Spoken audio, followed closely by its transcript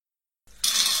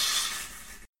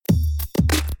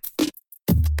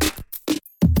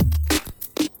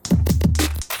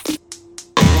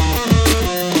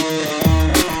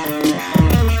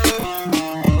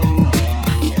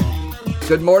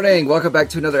Good morning. Welcome back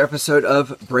to another episode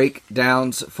of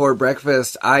Breakdowns for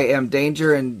Breakfast. I am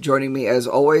Danger, and joining me as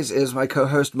always is my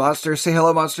co-host Monster. Say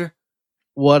hello, Monster.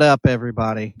 What up,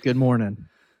 everybody? Good morning.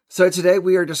 So today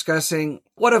we are discussing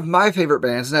one of my favorite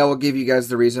bands, and I will give you guys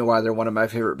the reason why they're one of my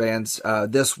favorite bands,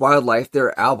 This Wildlife,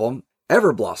 their album,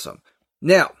 Everblossom.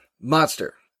 Now,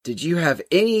 Monster, did you have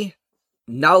any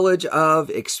knowledge of,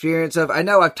 experience of, I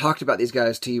know I've talked about these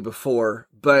guys to you before,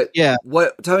 but yeah,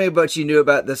 tell me what you knew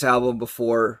about this album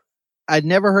before. I'd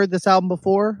never heard this album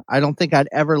before. I don't think I'd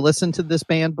ever listened to this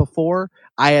band before.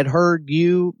 I had heard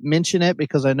you mention it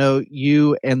because I know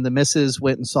you and the missus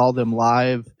went and saw them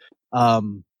live.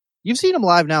 You've seen them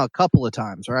live now a couple of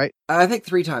times, right? I think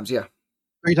 3 times, yeah.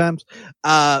 3 times.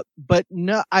 But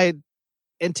no,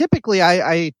 and typically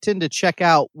I tend to check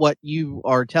out what you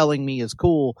are telling me is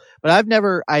cool, but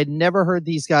I'd never heard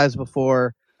these guys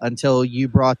before until you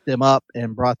brought them up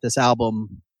and brought this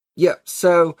album. Yeah,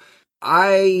 so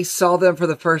I saw them for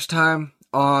the first time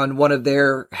on one of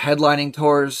their headlining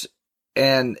tours,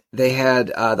 and they had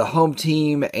the Home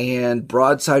Team and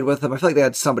Broadside with them. I feel like they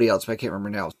had somebody else, but I can't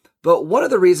remember now. But one of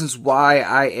the reasons why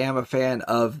I am a fan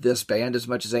of this band as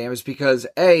much as I am is because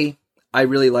A, I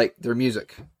really like their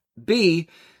music. B,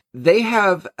 they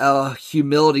have a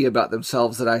humility about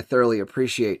themselves that I thoroughly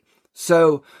appreciate.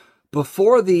 So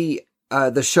before the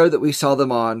show that we saw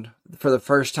them on for the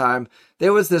first time,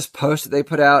 there was this post that they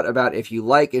put out about if you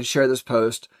like and share this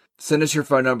post, send us your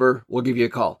phone number, we'll give you a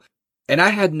call. And I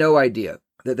had no idea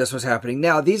that this was happening.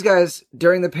 Now, these guys,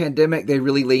 during the pandemic, they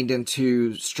really leaned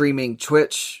into streaming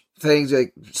Twitch things,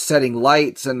 like setting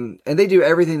lights, and they do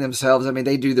everything themselves. I mean,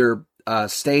 they do their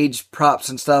stage props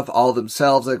and stuff all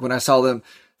themselves. Like when I saw them,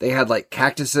 they had like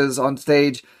cactuses on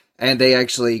stage, and they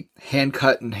actually hand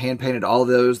cut and hand painted all of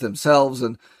those themselves,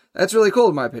 and that's really cool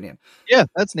in my opinion. Yeah,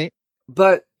 that's neat.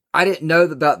 But I didn't know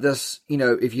about this,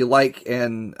 if you like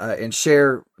and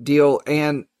share deal.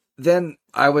 And then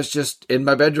I was just in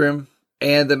my bedroom,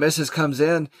 and the missus comes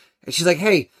in, and she's like,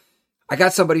 "Hey, I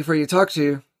got somebody for you to talk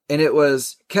to." And it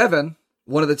was Kevin,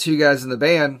 one of the 2 guys in the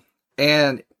band,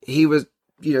 and he was,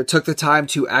 took the time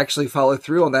to actually follow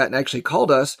through on that and actually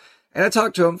called us. And I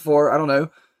talked to him for,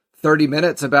 30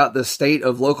 minutes about the state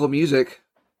of local music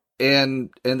in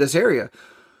this area.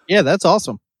 Yeah, that's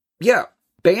awesome. Yeah,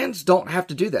 bands don't have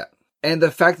to do that. And the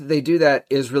fact that they do that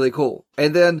is really cool.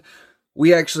 And then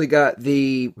we actually got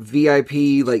the VIP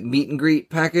meet and greet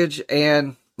package,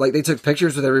 and they took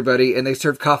pictures with everybody, and they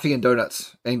served coffee and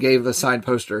donuts and gave a signed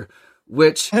poster,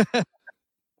 which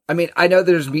I mean, I know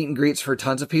there's meet and greets for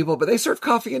tons of people, but they served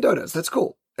coffee and donuts. That's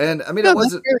cool. And I mean,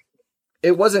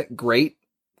 it wasn't great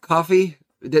coffee.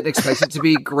 I didn't expect it to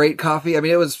be great coffee. I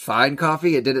mean, it was fine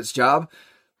coffee. It did its job.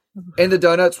 And the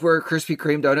donuts were Krispy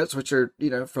Kreme donuts, which are,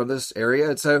 from this area.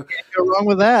 And so can't go wrong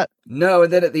with that. No.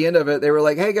 And then at the end of it, they were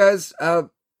like, "Hey guys,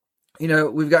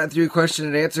 we've gotten through question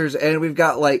and answers, and we've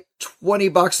got 20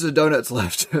 boxes of donuts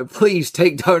left. Please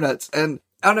take donuts." And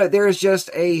I don't know, there is just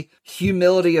a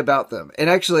humility about them. And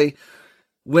actually,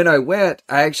 when I went,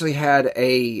 I actually had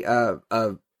our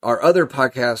other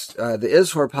podcast, the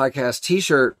Is4 podcast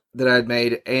t-shirt that I'd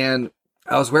made, and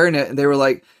I was wearing it, and they were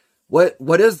like,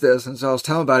 what is this? And so I was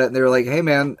telling them about it, and they were like, "Hey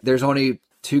man, there's only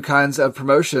 2 kinds of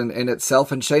promotion, and it's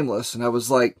self and shameless." And I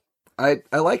was like, I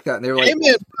like that. And they were like,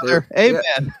 "Amen, brother.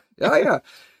 Amen." Yeah.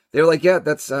 They were like, "Yeah,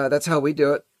 that's how we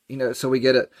do it." So we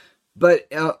get it.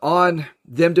 But on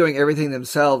them doing everything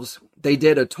themselves, they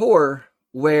did a tour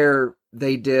where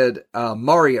they did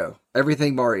Mario,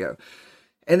 everything Mario.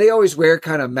 And they always wear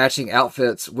kind of matching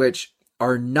outfits, which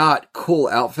are not cool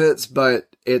outfits, but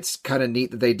it's kind of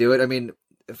neat that they do it. I mean,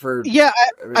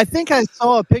 I think I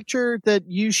saw a picture that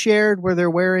you shared where they're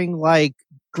wearing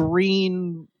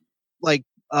green,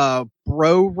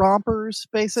 bro rompers,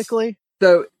 basically.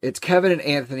 So it's Kevin and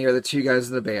Anthony are the 2 guys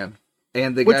in the band,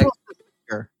 and the guy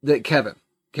that Kevin,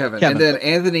 and then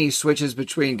Anthony switches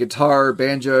between guitar,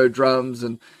 banjo, drums,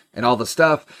 and all the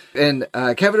stuff. And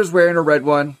Kevin was wearing a red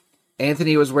one,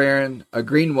 Anthony was wearing a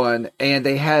green one, and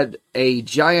they had a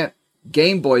giant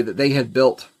Game Boy that they had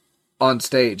built on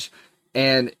stage.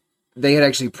 And they had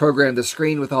actually programmed the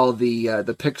screen with all the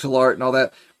pixel art and all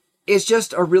that. It's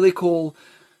just a really cool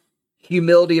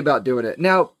humility about doing it.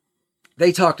 Now,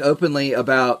 they talked openly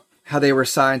about how they were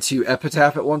signed to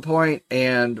Epitaph at one point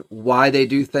and why they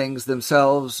do things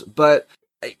themselves. But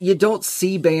you don't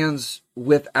see bands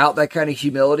without that kind of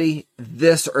humility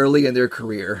this early in their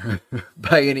career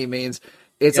by any means.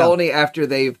 It's only after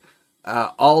they've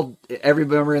every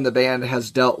member in the band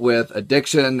has dealt with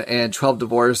addiction and 12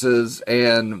 divorces,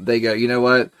 and they go, "You know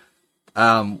what?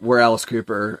 We're Alice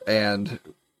Cooper, and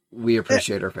we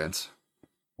appreciate our fans."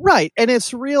 Right. And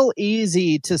it's real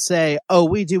easy to say, oh,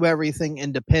 we do everything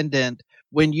independent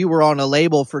when you were on a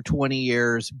label for 20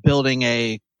 years, building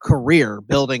a career,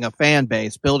 building a fan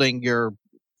base, building your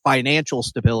financial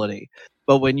stability.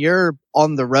 But when you're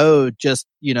on the road, just,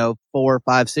 4,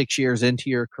 5, 6 years into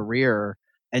your career,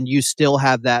 and you still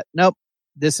have that, nope,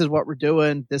 this is what we're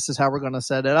doing. This is how we're going to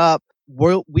set it up.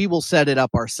 We will set it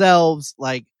up ourselves.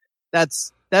 Like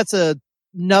that's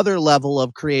another level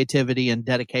of creativity and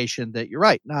dedication that you're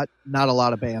right. Not a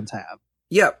lot of bands have.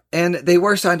 Yep. And they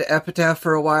were signed to Epitaph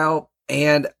for a while,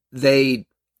 and they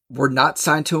were not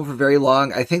signed to them for very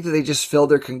long. I think that they just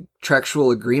filled their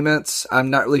contractual agreements. I'm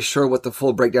not really sure what the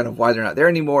full breakdown of why they're not there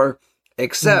anymore,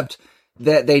 except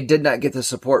that they did not get the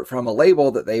support from a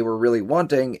label that they were really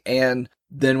wanting. And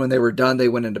then when they were done, they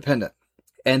went independent.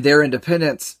 And their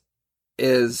independence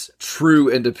is true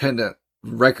independent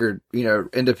record,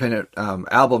 independent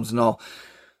albums and all.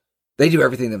 They do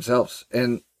everything themselves.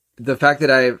 And the fact that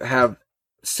I have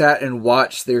sat and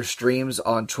watched their streams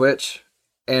on Twitch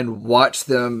and watched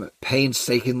them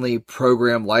painstakingly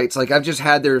program lights. Like I've just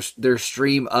had their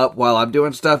stream up while I'm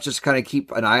doing stuff, just kind of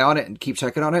keep an eye on it and keep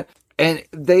checking on it. And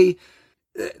they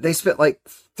spent like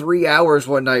 3 hours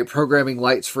one night programming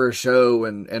lights for a show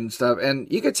and stuff.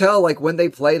 And you could tell, like, when they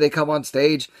play, they come on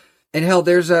stage, and hell,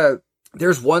 there's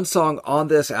one song on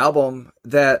this album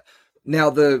that, now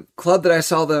the club that I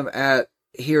saw them at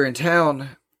here in town,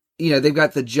 they've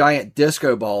got the giant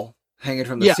disco ball hanging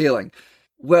from the ceiling.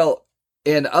 Well,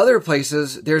 in other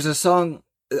places, there's a song,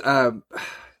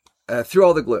 Through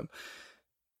All the Gloom,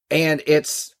 and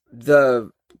it's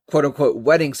the quote unquote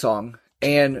wedding song.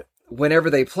 And whenever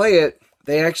they play it,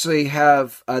 they actually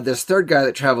have this third guy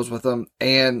that travels with them,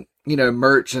 and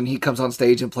merch, and he comes on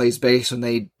stage and plays bass when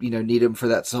they need him for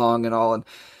that song and all,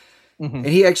 and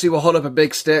he actually will hold up a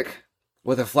big stick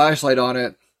with a flashlight on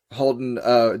it, holding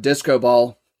a disco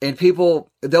ball, and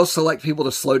they'll select people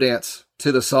to slow dance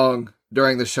to the song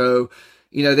during the show.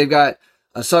 They've got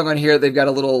a song on here, they've got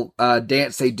a little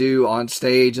dance they do on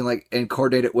stage and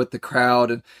coordinate it with the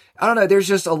crowd, and I don't know, there's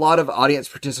just a lot of audience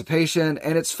participation,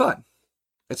 and it's fun.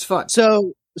 It's fun.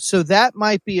 So that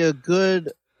might be a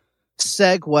good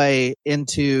segue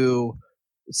into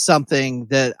something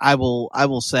that I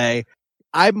will say.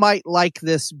 I might like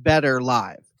this better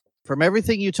live. From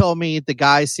everything you told me, the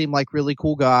guys seem like really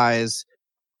cool guys.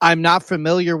 I'm not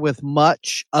familiar with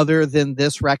much other than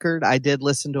this record. I did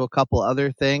listen to a couple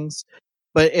other things,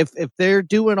 but if they're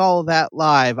doing all of that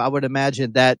live, I would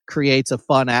imagine that creates a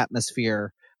fun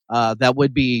atmosphere that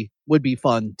would be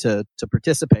fun to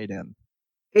participate in.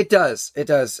 It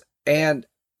does. And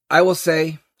I will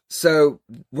say, so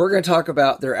we're going to talk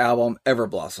about their album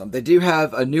Everblossom. They do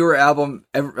have a newer album,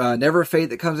 Never Fade,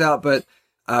 that comes out, but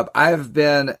I've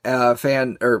been a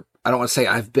fan, or I don't want to say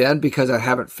I've been, because I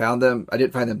haven't found them. I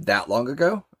didn't find them that long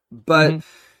ago, but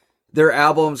their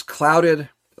albums Clouded,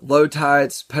 Low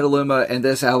Tides, Petaluma, and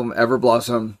this album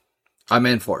Everblossom, I'm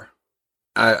in for.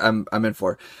 I'm in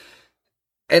for.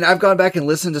 And I've gone back and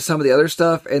listened to some of the other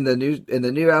stuff in the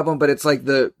new album, but it's like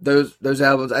those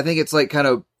albums, I think it's like kind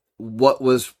of what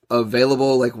was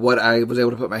available, like what I was able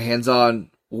to put my hands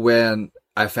on when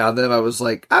I found them. I was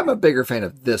like, I'm a bigger fan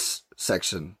of this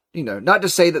section. Not to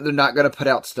say that they're not going to put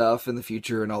out stuff in the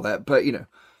future and all that, but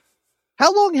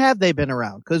How long have they been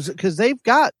around? Because they've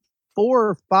got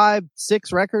 4, 5,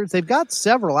 6 records. They've got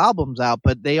several albums out,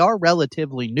 but they are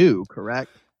relatively new, correct?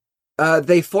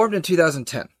 They formed in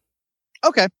 2010.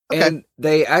 Okay. And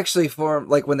they actually formed,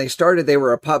 like when they started, they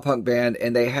were a pop punk band,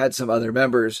 and they had some other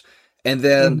members, and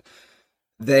then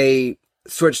they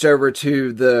switched over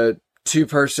to the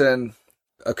 2-person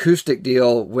acoustic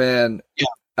deal when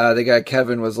the guy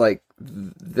Kevin was like,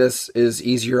 this is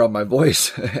easier on my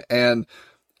voice. And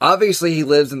obviously he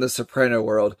lives in the soprano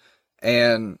world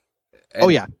and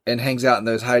hangs out in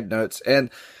those high notes, and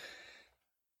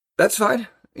that's fine.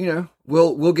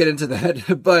 We'll get into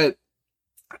that, but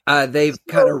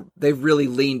they've really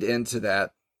leaned into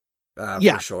that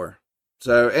for sure.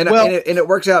 So and it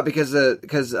works out because the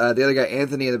other guy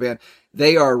Anthony in the band,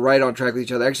 they are right on track with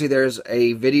each other. Actually, there's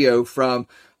a video from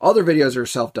all their videos are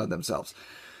self-done themselves,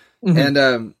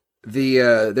 and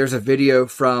there's a video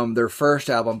from their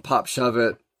first album Pop Shove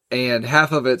It, and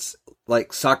half of it's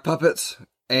like sock puppets,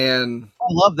 and I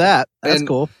love that. That's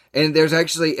cool. And there's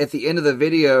actually at the end of the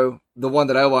video, the one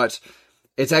that I watched,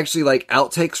 it's actually like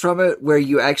outtakes from it where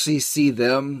you actually see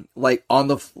them like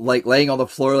laying on the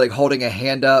floor, like holding a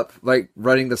hand up, like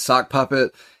running the sock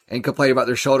puppet and complaining about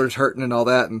their shoulders hurting and all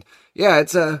that. And yeah,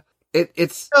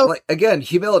 it's like, again,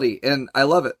 humility, and I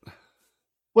love it.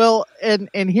 Well, and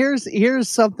here's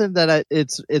something that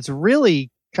it's really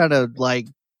kind of like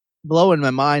blowing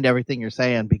my mind everything you're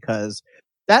saying, because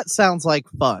that sounds like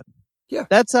fun. Yeah.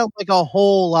 That sounds like a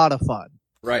whole lot of fun.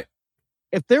 Right.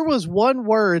 If there was one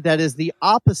word that is the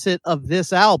opposite of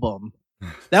this album,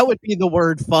 that would be the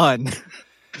word fun.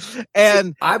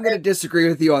 And I'm going to disagree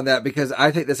with you on that because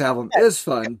I think this album is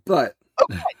fun, but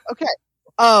okay.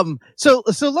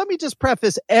 So let me just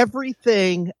preface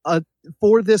everything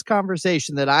for this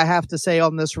conversation that I have to say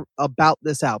on this about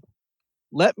this album.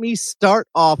 Let me start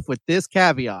off with this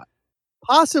caveat.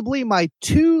 Possibly my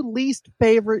two least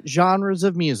favorite genres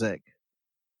of music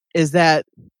is that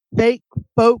fake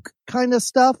folk kind of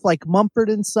stuff like Mumford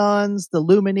and Sons, the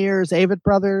Lumineers, Avett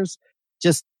Brothers.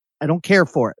 Just, I don't care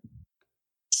for it.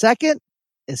 Second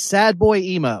is sad boy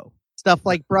emo. Stuff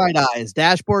like Bright Eyes,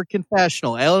 Dashboard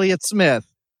Confessional, Elliott Smith.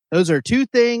 Those are two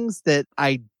things that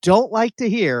I don't like to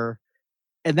hear.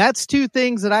 And that's two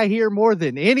things that I hear more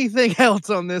than anything else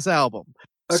on this album.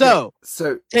 okay,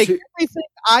 So take everything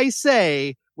I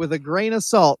say with a grain of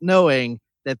salt, knowing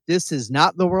that this is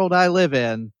not the world I live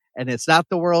in, and it's not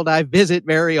the world I visit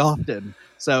very often.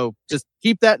 So just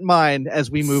keep that in mind as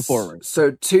we move forward.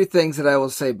 So two things that I will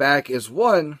say back is,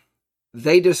 one,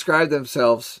 they describe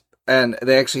themselves, and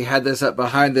they actually had this up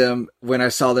behind them when I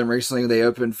saw them recently when they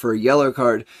opened for Yellow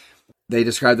Card. They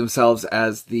described themselves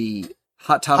as the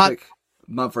Hot Topic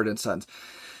Mumford and Sons.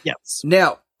 Yes.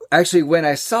 Now, actually, when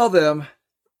I saw them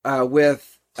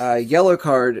with Yellow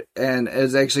Card, and it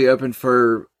was actually open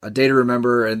for a Day to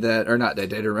Remember, and then, or not Day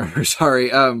to Remember, sorry.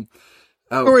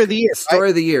 Story of the Year. Story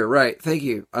of the Year, right. Thank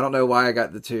you. I don't know why I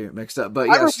got the two mixed up, but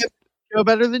I yes. know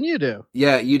better than you do.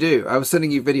 Yeah, you do. I was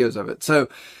sending you videos of it. So,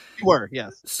 You were,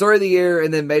 yes. Story of the Year,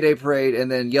 and then Mayday Parade,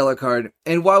 and then Yellow Card.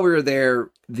 And while we were there,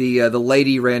 the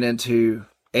lady ran into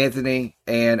Anthony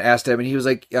and asked him, and he was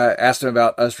like, asked him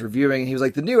about us reviewing, and he was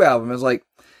like, the new album. I was like,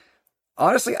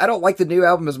 honestly, I don't like the new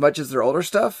album as much as their older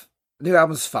stuff. The new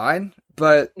album's fine,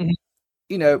 but,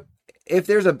 you know, if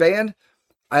there's a band,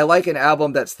 I like an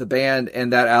album that's the band,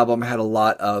 and that album had a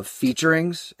lot of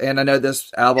featurings, and I know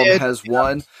this album has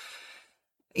one.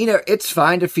 You know, it's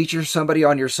fine to feature somebody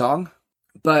on your song,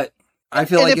 but I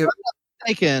feel like if I'm not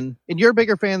mistaken, and you're a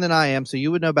bigger fan than I am, so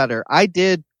you would know better. I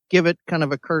did give it kind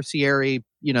of a cursory,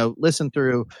 listen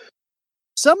through.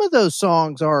 Some of those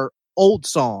songs are old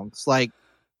songs, like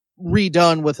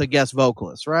redone with a guest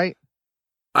vocalist, right?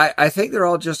 I think they're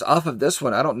all just off of this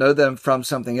one. I don't know them from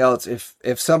something else.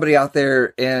 If somebody out there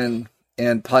in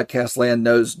podcast land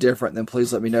knows different, then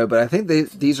please let me know. But I think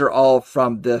these are all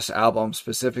from this album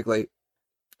specifically.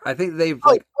 I think they've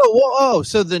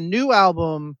so the new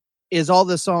album is all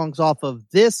the songs off of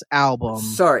this album.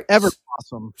 Sorry,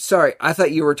 Everblossom. Sorry, I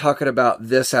thought you were talking about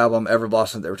this album,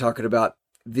 Everblossom. They were talking about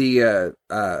the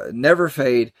Never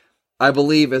Fade. I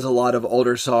believe is a lot of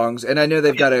older songs, and I know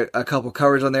they've got a couple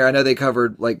covers on there. I know they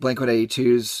covered like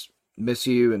Blink-182's "Miss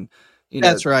You," and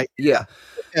that's right. Yeah.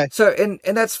 Okay. So and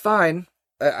that's fine.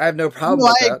 I have no problem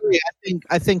with that. Agree.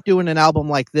 I think doing an album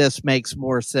like this makes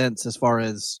more sense as far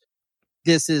as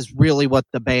this is really what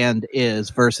the band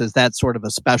is versus that sort of a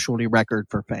specialty record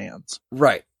for fans.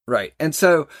 Right. And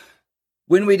so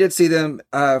when we did see them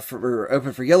for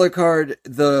open for Yellow Card,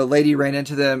 the lady ran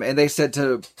into them and they said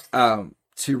to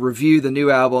review the new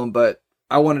album, but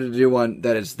I wanted to do one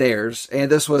that is theirs.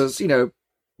 And this was,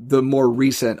 the more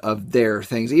recent of their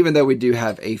things, even though we do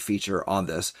have a feature on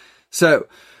this. So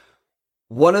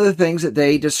one of the things that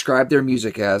they describe their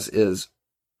music as is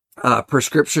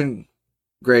prescription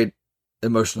grade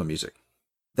emotional music.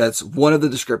 That's one of the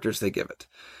descriptors they give it.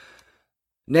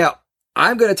 Now,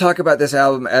 I'm going to talk about this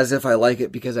album as if I like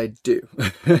it because I do.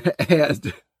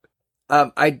 And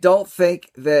I don't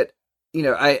think that,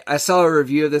 I saw a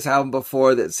review of this album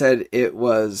before that said it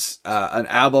was an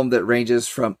album that ranges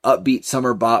from upbeat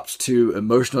summer bops to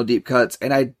emotional deep cuts.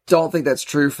 And I don't think that's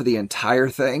true for the entire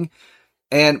thing.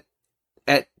 And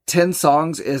at 10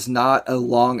 songs is not a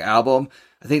long album.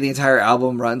 I think the entire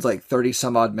album runs like 30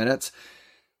 some odd minutes.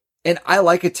 And I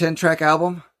like a 10-track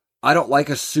album. I don't like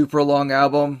a super long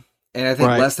album. And I think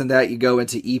less than that, you go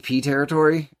into EP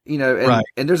territory, and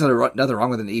there's nothing wrong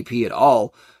with an EP at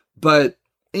all. But,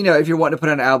 if you're wanting to put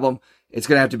on an album, it's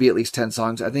going to have to be at least 10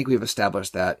 songs. I think we've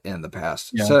established that in the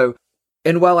past. Yeah. So,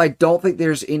 and while I don't think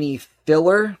there's any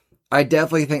filler, I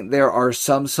definitely think there are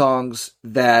some songs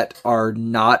that are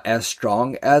not as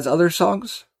strong as other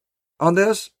songs on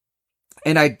this.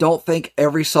 And I don't think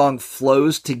every song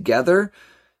flows together.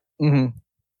 Mm-hmm.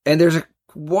 And there's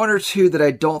one or two that I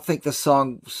don't think the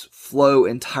songs flow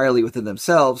entirely within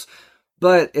themselves,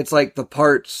 but it's like the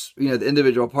parts, the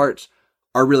individual parts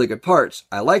are really good parts.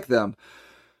 I like them.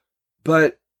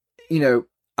 But,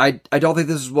 I don't think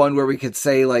this is one where we could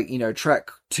say like,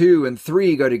 track 2 and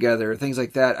 3 go together, things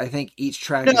like that. I think each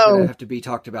track is going to have to be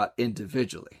talked about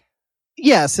individually.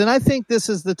 Yes, and I think this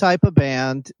is the type of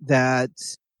band that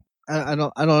I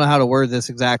don't know how to word this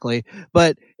exactly,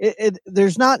 but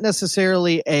there's not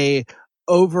necessarily a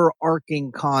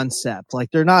overarching concept.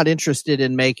 Like they're not interested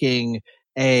in making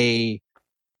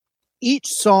each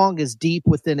song is deep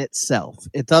within itself.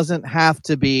 It doesn't have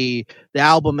to be, the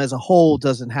album as a whole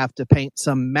doesn't have to paint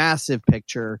some massive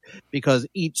picture, because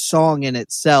each song in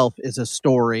itself is a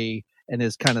story and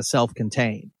is kind of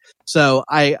self-contained. So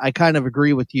I kind of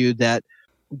agree with you that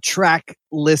track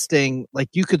listing, like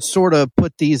you could sort of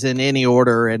put these in any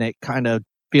order and it kind of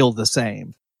feel the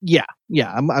same. Yeah,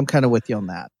 I'm kind of with you on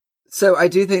that. So I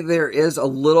do think there is a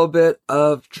little bit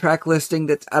of track listing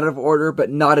that's out of order, but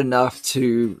not enough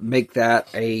to make that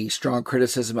a strong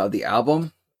criticism of the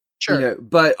album. Sure.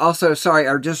 But also, sorry,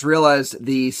 I just realized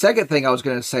the second thing I was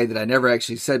going to say that I never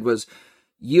actually said was,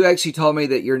 you actually told me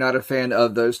that you're not a fan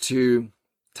of those two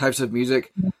types of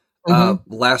music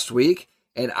last week.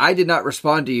 And I did not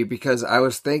respond to you because I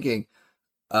was thinking,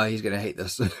 he's going to hate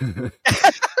this.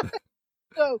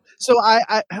 So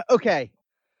I okay.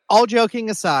 All joking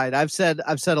aside, I've said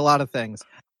a lot of things.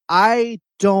 I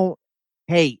don't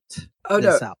hate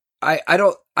this album. I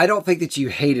don't think that you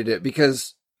hated it,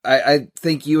 because I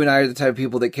think you and I are the type of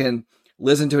people that can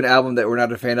listen to an album that we're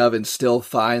not a fan of and still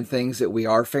find things that we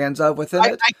are fans of within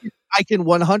it. I can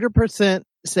 100%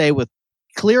 say with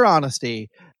clear honesty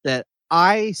that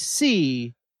I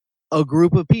see a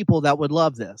group of people that would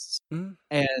love this,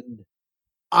 and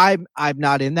I'm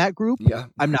not in that group. Yeah,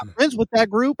 I'm not friends with that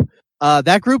group.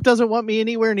 That group doesn't want me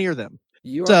anywhere near them.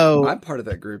 You are. So, I'm part of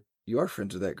that group. You are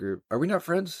friends with that group. Are we not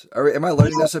friends? Am I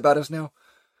learning this about us now?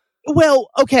 Well,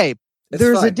 okay.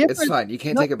 There's a difference. It's fine. You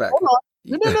can't take it back.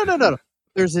 No.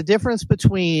 There's a difference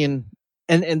between,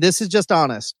 and this is just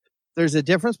honest. There's a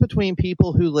difference between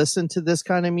people who listen to this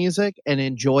kind of music and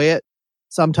enjoy it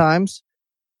sometimes,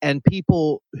 and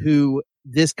people who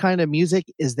this kind of music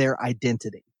is their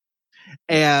identity.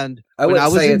 And I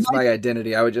wouldn't say it's my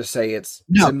identity. I would just say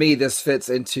to me, this fits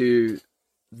into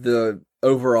the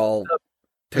overall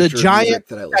picture of music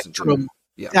that I listen to.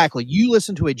 Yeah. Exactly. You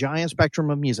listen to a giant spectrum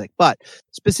of music, but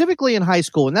specifically in high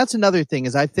school. And that's another thing,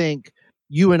 is I think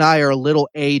you and I are a little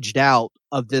aged out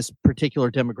of this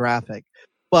particular demographic.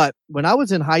 But when I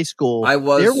was in high school, I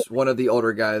was one of the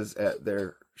older guys at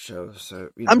their show. So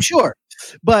I'm sure.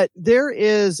 But there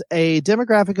is a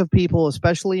demographic of people,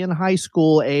 especially in high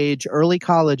school age, early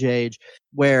college age,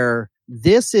 where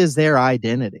this is their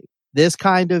identity. This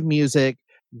kind of music,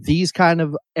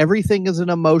 everything is an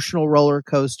emotional roller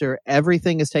coaster.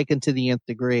 Everything is taken to the nth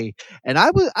degree. And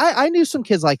I knew some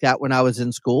kids like that when I was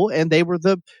in school, and they were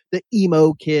the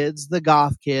emo kids, the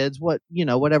goth kids,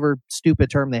 whatever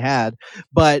stupid term they had.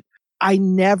 But I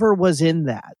never was in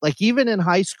that. Like, even in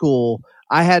high school,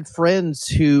 I had friends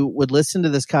who would listen to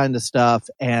this kind of stuff,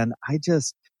 and I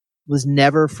just was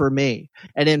never for me.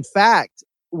 And in fact,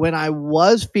 when I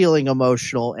was feeling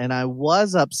emotional and I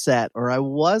was upset or I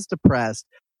was depressed,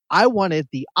 I wanted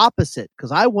the opposite,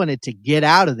 because I wanted to get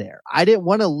out of there. I didn't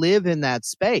want to live in that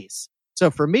space.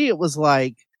 So for me, it was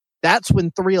like, that's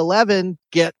when 311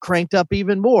 get cranked up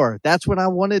even more. That's when I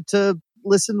wanted to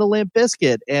listen to Limp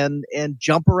Bizkit and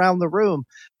jump around the room,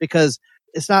 because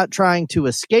it's not trying to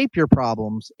escape your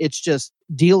problems. It's just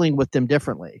dealing with them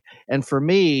differently. And for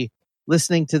me,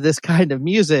 listening to this kind of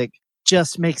music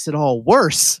just makes it all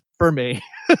worse for me.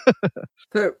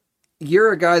 So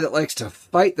you're a guy that likes to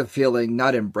fight the feeling,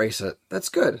 not embrace it. That's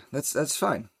good. That's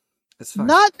fine. That's fine.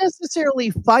 Not necessarily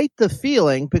fight the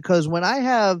feeling, because when I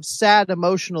have sad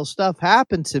emotional stuff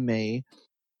happen to me,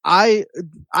 I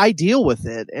deal with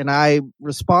it and I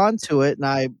respond to it and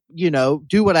I,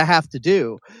 do what I have to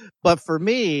do. But for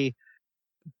me,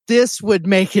 this would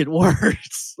make it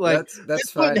worse. Like,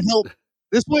 that's fine.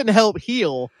 This wouldn't help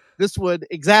heal. This would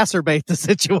exacerbate the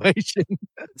situation.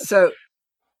 So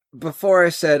before I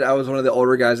said I was one of the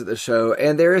older guys at the show,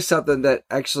 and there is something that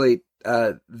actually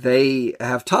they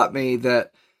have taught me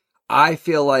that I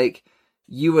feel like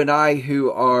you and I, who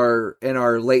are in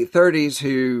our late 30s,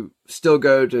 who still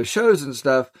go to shows and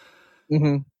stuff,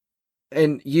 and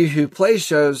you who play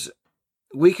shows,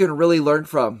 we can really learn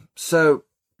from. So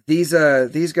these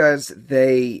guys,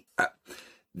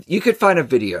 you could find a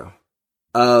video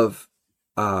of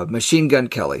Machine Gun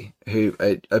Kelly, who,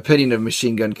 opinion of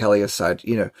Machine Gun Kelly aside,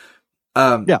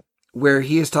 where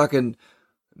he is talking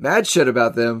mad shit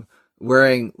about them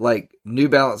wearing like New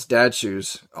Balance dad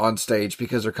shoes on stage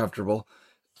because they're comfortable.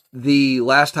 The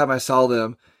last time I saw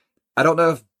them, I don't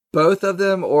know if both of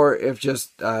them or if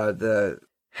just the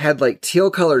had like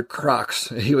teal colored Crocs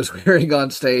he was wearing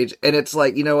on stage. And it's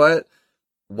like, you know what?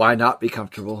 Why not be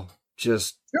comfortable?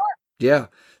 Just, Sure. Yeah.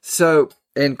 So,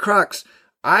 in Crocs,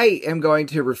 I am going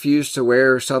to refuse to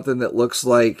wear something that looks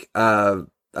like, I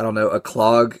don't know, a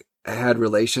clog had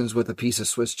relations with a piece of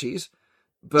Swiss cheese.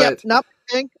 But not my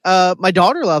thing. My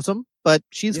daughter loves them, but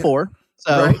she's 4.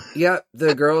 So right. Yeah,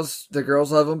 the girls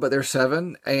love them, but they're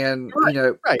 7, and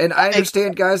right. And I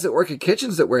understand guys that work in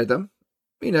kitchens that wear them.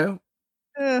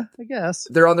 I guess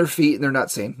they're on their feet and they're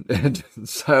not seen. And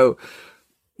so,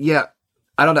 yeah,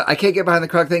 I don't know. I can't get behind the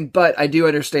Croc thing, but I do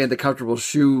understand the comfortable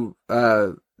shoe,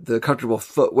 the comfortable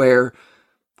footwear.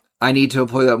 I need to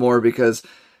employ that more because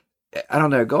I don't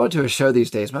know. Going to a show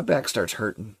these days, my back starts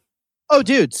hurting. Oh,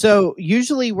 dude. So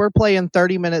usually we're playing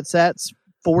 30-minute sets,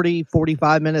 40,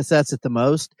 45-minute sets at the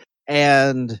most.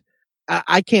 And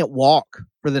I can't walk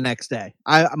for the next day.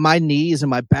 My knees and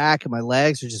my back and my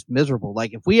legs are just miserable.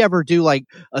 Like if we ever do like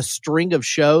a string of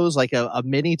shows, like a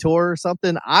mini tour or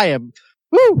something, I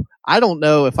don't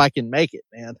know if I can make it,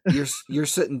 man. You're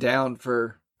sitting down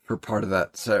for part of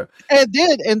that. So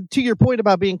and to your point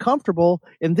about being comfortable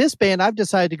in this band, I've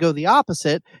decided to go the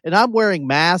opposite, and I'm wearing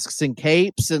masks and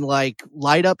capes and like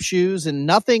light up shoes and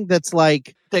nothing that's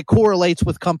like that correlates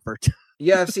with comfort.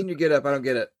 Yeah, I've seen you get up. I don't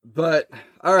get it, but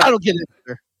all right, I don't get it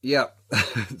either. Yeah.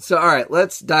 So all right,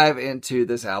 let's dive into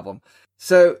this album.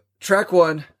 So track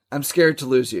 1, I'm Scared to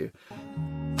Lose You.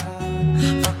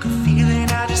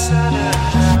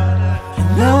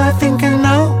 Now I think I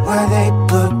know why they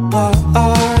put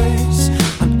bars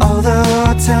on all the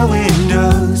hotel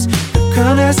windows. The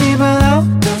corners below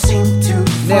don't seem to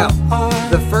Now,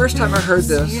 the first time I heard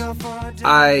this,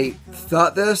 I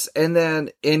thought this, and then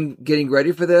in getting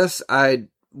ready for this, I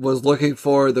was looking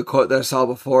for the quote that I saw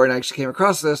before, and I actually came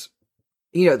across this.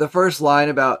 The first line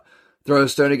about throw a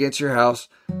stone against your house.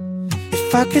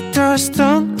 If I could throw a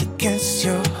stone against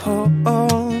your home,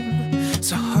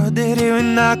 so hard that it would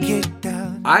knock it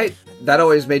down. That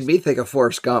always made me think of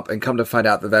Forrest Gump, and come to find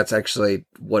out that that's actually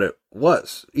what it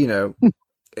was.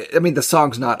 I mean, the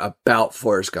song's not about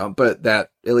Forrest Gump, but at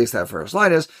least that first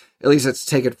line is. At least it's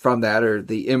taken from that, or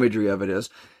the imagery of it is.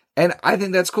 And I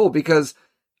think that's cool because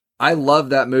I love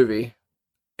that movie,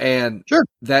 and sure,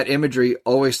 that imagery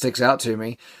always sticks out to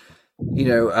me.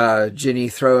 Jenny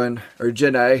throwing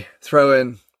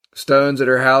stones at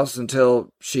her house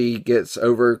until she gets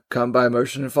overcome by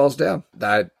emotion and falls down.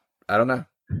 I don't know.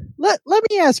 Let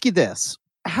me ask you this.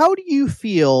 How do you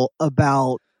feel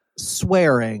about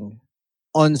swearing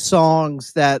on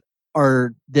songs that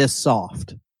are this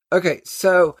soft? Okay,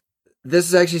 so this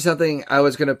is actually something I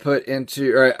was going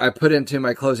to I put into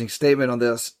my closing statement on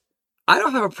this. I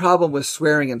don't have a problem with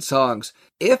swearing in songs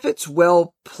if it's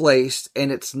well placed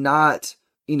and it's not,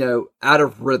 out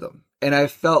of rhythm. And I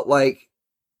felt like,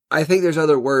 I think there's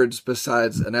other words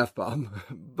besides an F-bomb,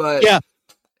 but, yeah.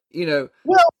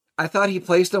 Well, I thought he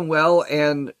placed them well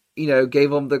and, gave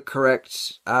them the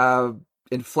correct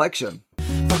inflection.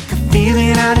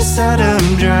 Feeling out of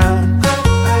Sodom drown.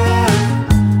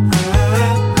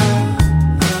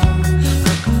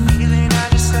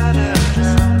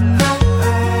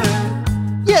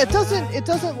 Yeah, it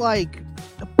doesn't like,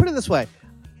 put it this way.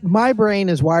 My brain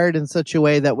is wired in such a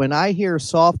way that when I hear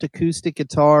soft acoustic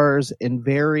guitars and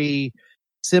very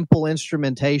simple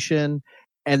instrumentation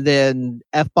and then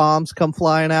F-bombs come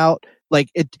flying out, like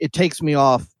it takes me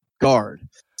off guard.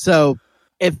 So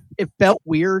it felt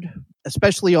weird,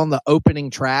 especially on the opening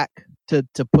track to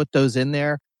put those in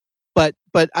there. But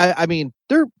I mean,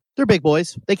 they're big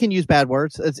boys. They can use bad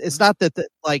words. It's not that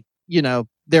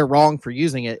they're wrong for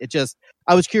using it. It just,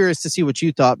 I was curious to see what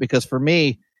you thought, because for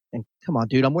me, and come on,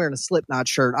 dude, I'm wearing a Slipknot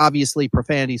shirt. Obviously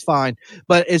profanity's fine,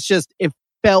 but it's just, it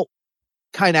felt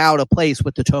kind of out of place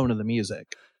with the tone of the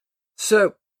music.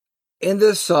 So in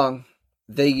this song,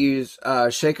 they use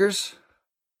shakers,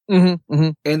 and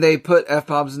they put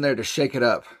F-bombs in there to shake it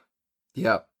up.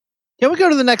 Yep. Can we go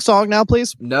to the next song now,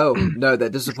 please? No,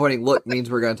 that disappointing look means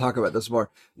we're going to talk about this more.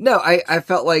 No, I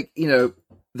felt like,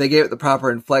 they gave it the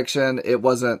proper inflection. It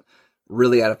wasn't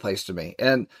really out of place to me.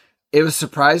 And it was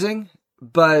surprising,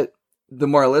 but the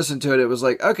more I listened to it, it was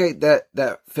like, okay,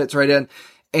 that fits right in.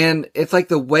 And it's like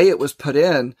the way it was put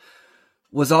in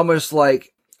was almost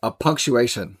like a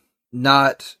punctuation,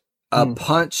 not a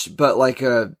punch, but like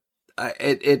it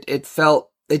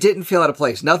didn't feel out of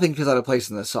place. Nothing feels out of place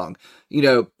in this song.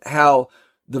 How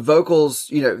the vocals,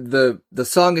 the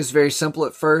song is very simple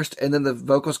at first, and then the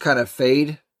vocals kind of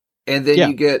fade, and then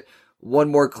you get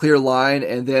one more clear line,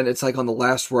 and then it's like on the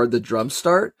last word, the drums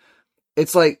start.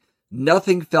 It's like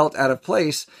nothing felt out of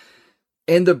place.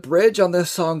 And the bridge on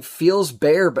this song feels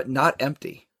bare, but not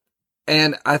empty.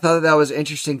 And I thought that was an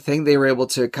interesting thing they were able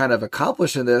to kind of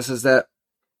accomplish in this, is that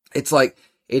it's like,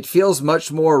 it feels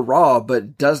much more raw,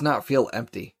 but does not feel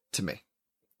empty to me.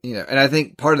 You know, and I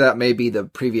think part of that may be the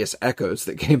previous echoes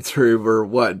that came through or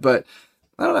what, but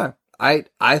I don't know.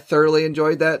 I thoroughly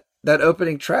enjoyed that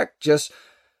opening track just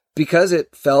because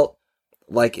it felt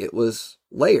like it was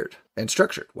layered and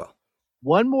structured well.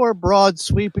 One more broad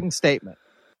sweeping statement.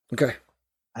 Okay.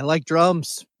 I like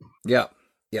drums. Yeah.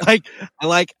 Yeah.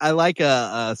 I like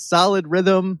a solid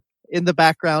rhythm in the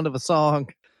background of a song.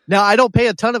 Now, I don't pay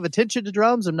a ton of attention to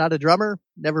drums. I'm not a drummer,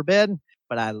 never been,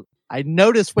 but I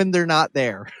notice when they're not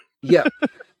there. Yeah.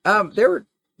 There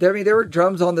were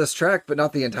drums on this track, but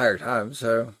not the entire time.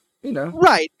 So, you know.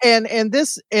 Right. And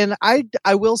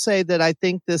I will say that I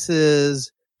think this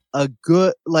is a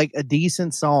good, like a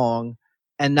decent song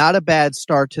and not a bad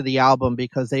start to the album,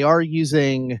 because they are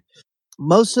using,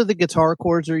 most of the guitar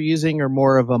chords they're using are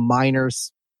more of a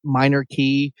minor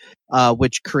key,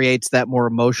 which creates that more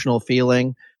emotional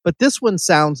feeling. But this one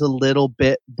sounds a little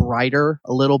bit brighter,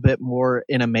 a little bit more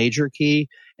in a major key.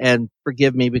 And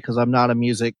forgive me because I'm not a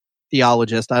music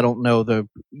theologist. I don't know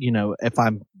if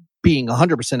I'm being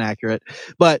 100% accurate,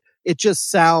 but it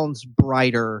just sounds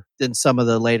brighter than some of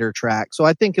the later tracks. So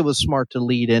I think it was smart to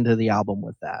lead into the album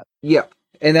with that. Yeah.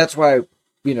 And that's why,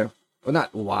 well,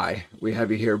 not why we have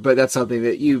you here, but that's something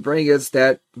that you bring is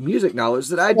that music knowledge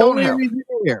that I don't have.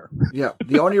 Here. Yeah.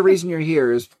 The only reason you're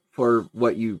here is for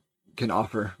what you can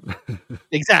offer.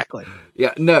 Exactly.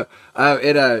 Yeah. No,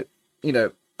 I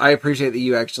appreciate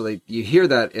that you hear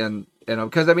that and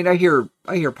because I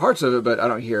hear parts of it, but I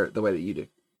don't hear it the way that you do.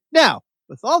 Now,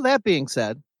 with all that being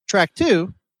said, track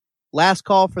 2, Last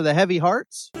Call for the Heavy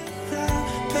Hearts.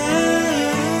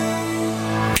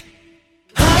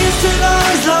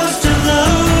 Lost to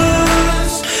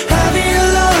lose, heavy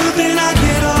love and I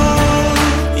get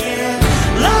old,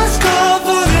 yeah. Last call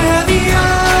for the heavy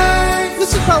hearts.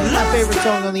 This is probably my favorite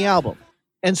song on the album.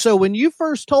 And so when you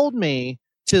first told me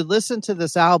to listen to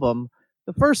this album,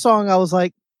 the first song I was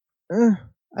like,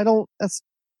 that's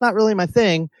not really my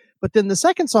thing. But then the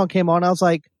second song came on, I was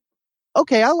like,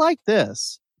 okay, I like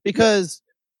this, because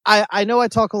I know I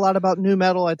talk a lot about nu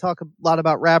metal. I talk a lot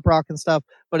about rap rock and stuff,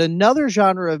 but another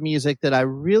genre of music that I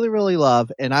really, really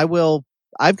love, and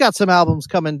I've got some albums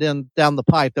coming down the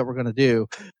pipe that we're going to do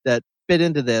that fit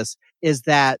into this, is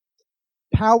that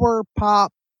power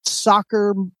pop,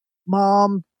 soccer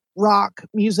mom rock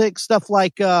music, stuff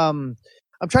like, I'm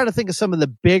trying to think of some of the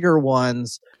bigger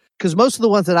ones, because most of the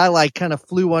ones that I like kind of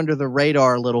flew under the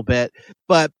radar a little bit,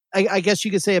 but I guess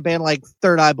you could say a band like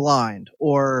Third Eye Blind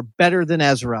or Better Than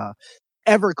Ezra,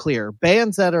 Everclear,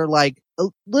 bands that are like a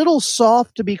little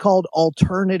soft to be called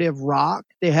alternative rock.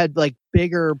 They had like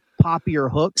bigger,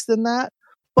 poppier hooks than that,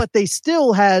 but they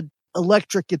still had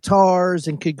electric guitars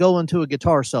and could go into a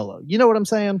guitar solo. You know what I'm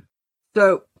saying?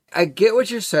 So I get what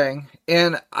you're saying,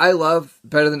 and I love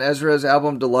Better Than Ezra's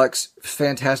album Deluxe,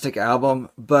 fantastic album,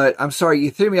 but I'm sorry, you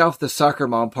threw me off the Soccer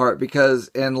Mom part, because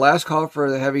in Last Call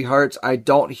for the Heavy Hearts, I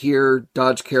don't hear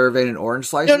Dodge Caravan and Orange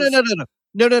Slices.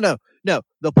 No.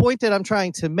 The point that I'm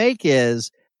trying to make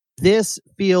is this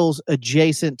feels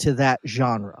adjacent to that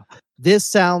genre. This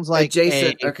sounds like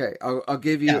adjacent. Okay, I'll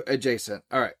give you adjacent.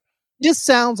 All right. This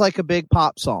sounds like a big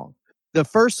pop song. The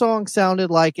first song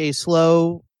sounded like a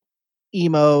slow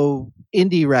emo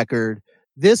indie record.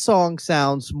 This song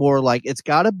sounds more like it's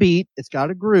got a beat, it's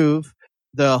got a groove,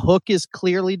 the hook is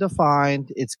clearly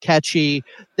defined, it's catchy.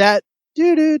 That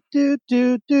do do do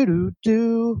do do do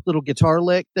do little guitar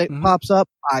lick that pops up,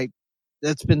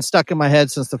 that's been stuck in my head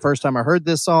since the first time I heard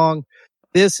this song.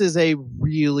 This is a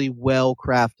really well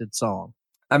crafted song.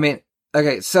 I mean,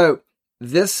 okay, so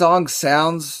this song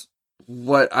sounds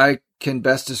what I can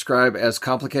best describe as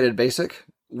complicated basic,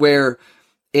 where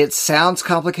it sounds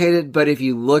complicated, but if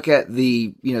you look at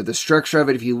the structure of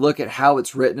it, if you look at how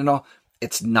it's written and all,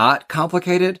 it's not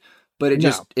complicated, but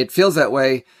it feels that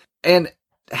way. And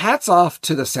hats off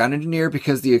to the sound engineer,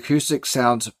 because the acoustic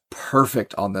sounds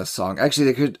perfect on this song.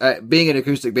 Actually, being an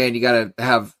acoustic band, you got to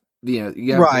have,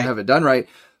 to have it done right,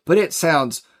 but it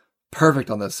sounds perfect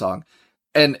on this song.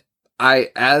 And I,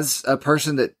 as a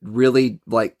person that really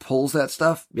like pulls that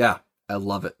stuff, yeah, I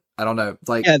love it. I don't know.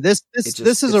 Like, yeah, this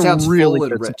is a really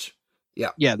good rich.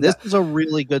 Yeah. This is a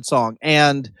really good song.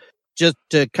 And just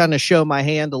to kind of show my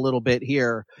hand a little bit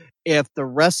here, if the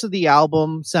rest of the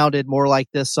album sounded more like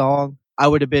this song, I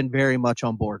would have been very much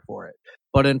on board for it.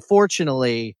 But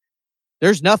unfortunately,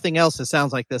 there's nothing else that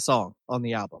sounds like this song on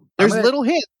the album. There's little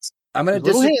hints. I'm going to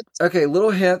disagree. Okay,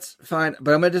 little hints, fine.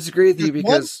 But I'm going to disagree with you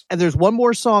because... And there's one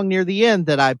more song near the end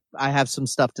that I have some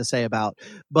stuff to say about.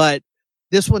 But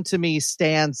this one to me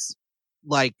stands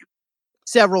like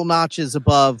several notches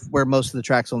above where most of the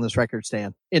tracks on this record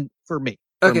stand. For me.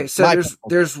 Okay, so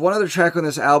there's one other track on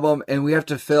this album, and we have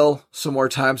to fill some more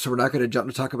time, so we're not going to jump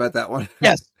to talk about that one.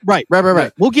 Yes, right.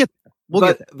 We'll get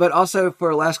there. But also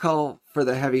for Last Call for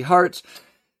the Heavy Hearts,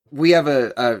 we have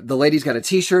the lady's got a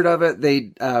T-shirt of it.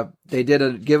 They did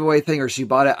a giveaway thing, or she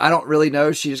bought it. I don't really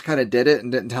know. She just kind of did it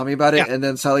and didn't tell me about it. Yeah. And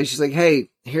then suddenly she's like, "Hey,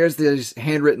 here's these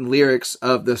handwritten lyrics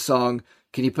of the song.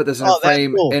 Can you put this in a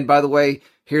frame? Cool. And by the way,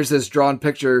 here's this drawn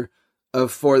picture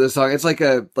for the song." It's like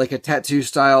a tattoo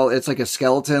style. It's like a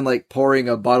skeleton, like pouring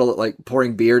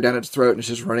beer down its throat, and it's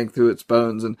just running through its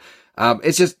bones. And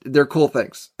it's just, they're cool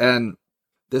things. And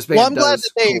this band, I'm glad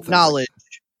that they acknowledge.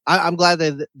 I'm glad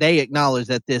that they acknowledge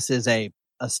that this is a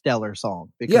stellar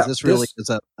song, because this really is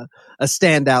a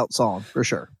standout song for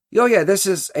sure. Oh yeah, this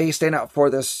is a standout for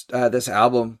this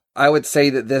album. I would say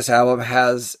that this album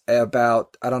has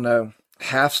about, I don't know,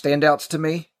 half standouts to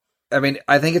me. I mean,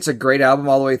 I think it's a great album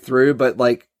all the way through, but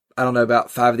like, I don't know, about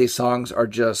 5 of these songs are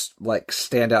just like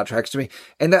standout tracks to me.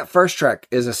 And that first track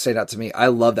is a standout to me. I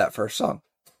love that first song.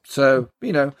 So,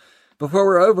 before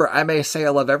we're over, I may say I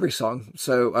love every song.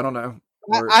 So I don't know.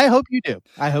 I hope you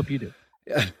do.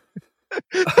 Yeah.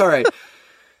 All right.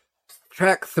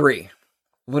 Track 3.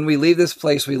 When we leave this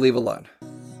place, we leave alone.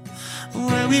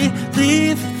 When we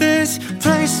leave this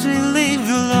place, we leave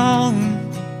alone.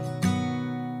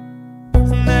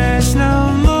 There's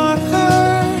no more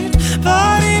hurt,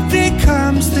 but it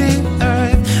becomes the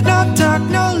earth. No dark,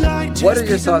 no light. What are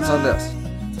your thoughts on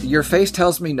this? Your face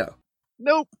tells me no.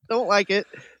 Nope, don't like it.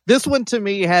 This one to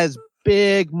me has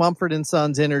big Mumford and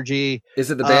Sons energy.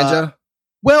 Is it the banjo?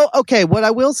 Well, okay. What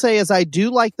I will say is I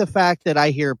do like the fact that I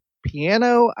hear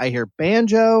piano, I hear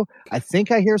banjo, I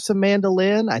think I hear some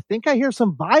mandolin, I think I hear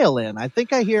some violin, I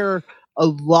think I hear a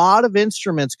lot of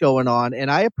instruments going on, and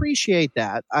I appreciate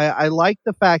that. I like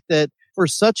the fact that for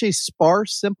such a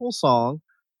sparse, simple song,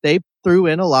 they threw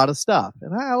in a lot of stuff,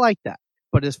 and I like that.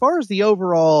 But as far as the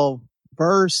overall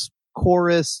verse,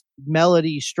 chorus,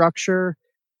 melody, structure,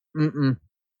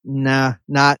 nah,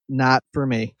 not for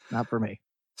me. Not for me.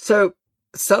 So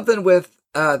something with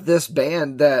this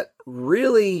band that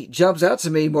really jumps out to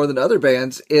me more than other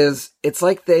bands is it's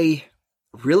like they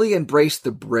really embrace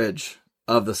the bridge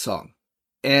of the song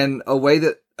in a way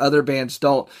that other bands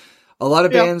don't. A lot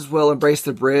of bands will embrace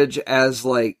the bridge as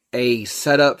like a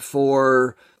setup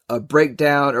for a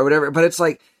breakdown or whatever, but it's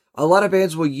like a lot of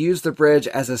bands will use the bridge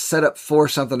as a setup for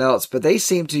something else, but they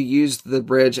seem to use the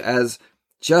bridge as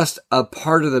just a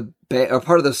part of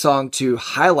the song to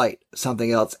highlight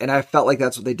something else. And I felt like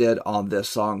that's what they did on this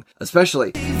song,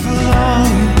 especially.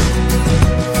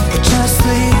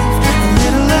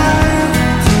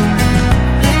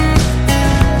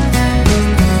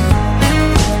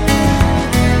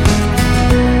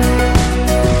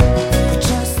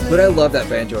 But I love that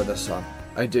banjo in this song.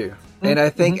 I do. And I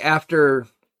think after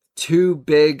 2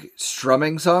 big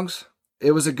strumming songs,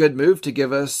 it was a good move to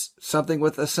give us something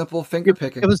with a simple finger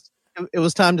picking. It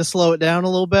was time to slow it down a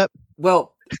little bit.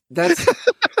 Well, that's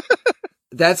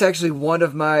actually one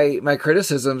of my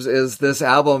criticisms is this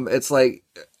album. It's like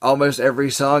almost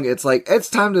every song, it's like, it's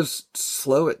time to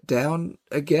slow it down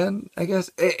again, I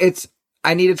guess.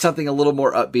 I needed something a little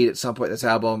more upbeat at some point in this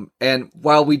album. And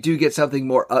while we do get something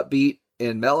more upbeat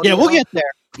in melody. Yeah, we'll get there.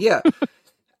 Yeah.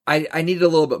 I needed a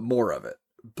little bit more of it.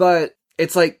 But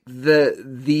it's like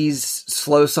these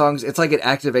slow songs, it's like it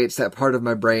activates that part of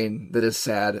my brain that is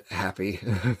sad, happy.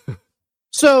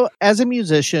 So as a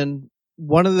musician,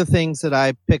 one of the things that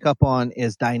I pick up on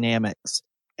is dynamics.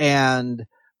 And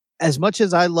as much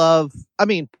as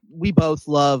we both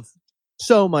love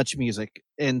so much music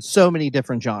in so many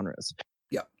different genres.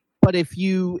 Yeah. But if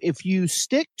you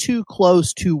stick too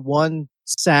close to one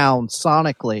sound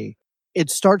sonically, it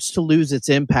starts to lose its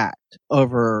impact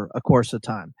over a course of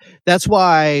time. That's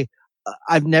why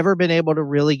I've never been able to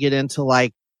really get into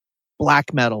like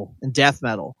black metal and death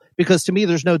metal, because to me,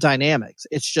 there's no dynamics.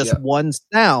 It's just one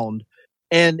sound.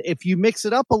 And if you mix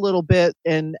it up a little bit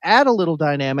and add a little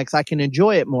dynamics, I can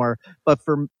enjoy it more. But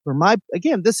for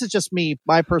again, this is just me,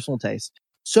 my personal taste.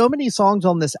 So many songs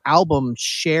on this album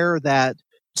share that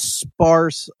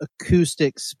sparse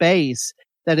acoustic space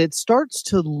that it starts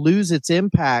to lose its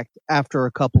impact after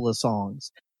a couple of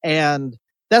songs. And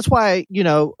that's why,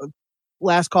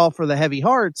 Last Call for the Heavy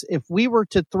Hearts, if we were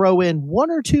to throw in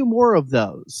 1 or 2 more of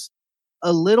those,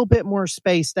 a little bit more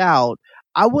spaced out,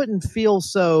 I wouldn't feel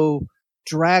so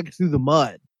dragged through the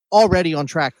mud already on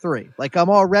track 3. Like I'm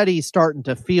already starting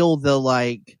to feel the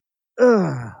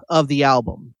of the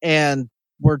album, and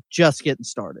we're just getting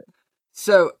started.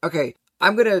 So, okay,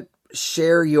 I'm going to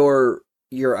share your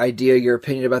idea, your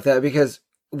opinion about that, because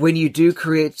when you do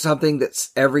create something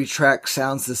that's every track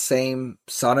sounds the same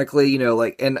sonically, you know,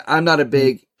 like, and I'm not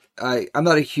I'm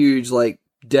not a huge like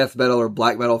death metal or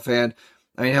black metal fan.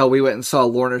 I mean, hell, we went and saw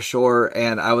Lorna Shore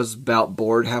and I was about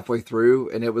bored halfway through,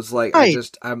 and it was like, Right.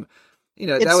 that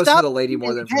was for the lady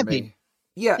more than for me.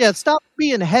 Yeah. Yeah, stop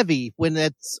being heavy when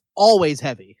it's always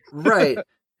heavy. Right.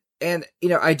 And,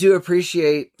 I do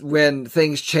appreciate when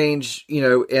things change,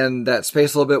 in that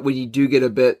space a little bit, when you do get a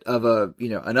bit of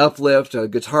an uplift, a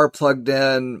guitar plugged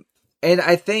in. And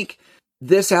I think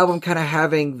this album kind of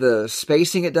having the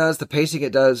spacing it does, the pacing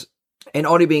it does, and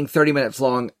only being 30 minutes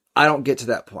long, I don't get to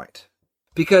that point.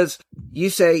 Because you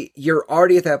say you're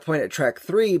already at that point at track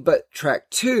 3, but track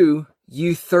 2,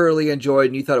 you thoroughly enjoyed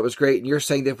and you thought it was great. And you're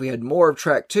saying that if we had more of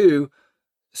track 2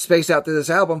 spaced out through this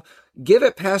album, give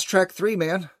it past track 3,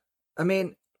 man. I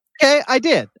mean, okay, I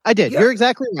did. Yeah. You're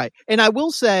exactly right. And I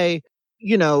will say,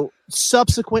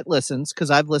 subsequent listens,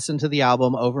 because I've listened to the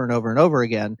album over and over and over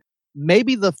again.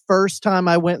 Maybe the first time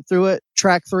I went through it,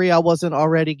 track 3, I wasn't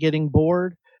already getting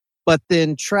bored, but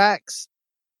then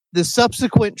the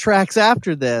subsequent tracks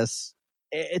after this,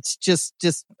 it's just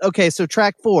okay. So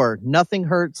track 4, Nothing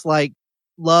Hurts Like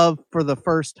Love for the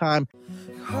first time.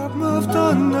 Heart moved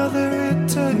on, another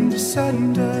return to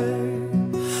sender.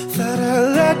 Thought I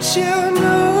let you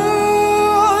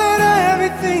know that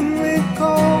everything we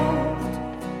called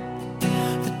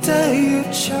the day you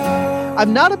chose.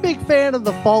 I'm not a big fan of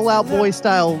the Fall Out Boy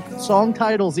style song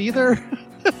titles either.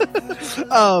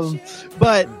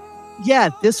 But yeah,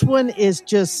 this one is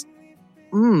just,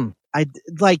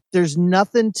 there's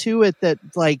nothing to it that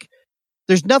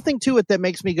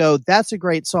makes me go, that's a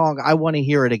great song. I want to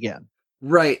hear it again.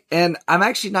 Right. And I'm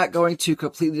actually not going to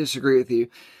completely disagree with you.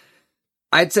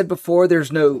 I'd said before, I don't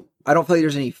feel like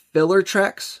there's any filler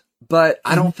tracks, but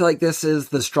I don't feel like this is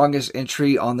the strongest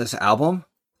entry on this album.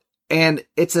 And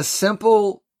it's a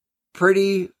simple,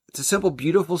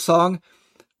 beautiful song,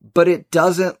 but it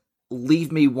doesn't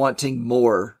leave me wanting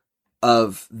more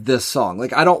of this song.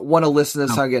 Like, I don't want to listen to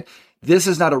this song again. This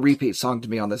is not a repeat song to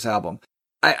me on this album.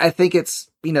 I think it's,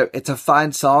 it's a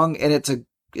fine song, and it's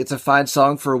a fine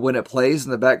song for when it plays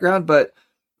in the background, but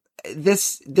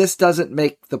this doesn't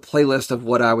make the playlist of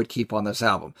what I would keep on this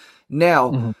album.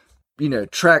 Now,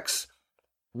 tracks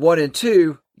 1 and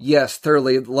 2, yes,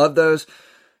 thoroughly love those.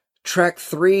 Track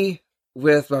 3,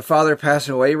 with my father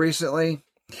passing away recently,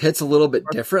 hits a little bit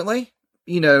differently,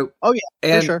 Oh yeah,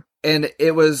 and, for sure. And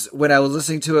it was, when I was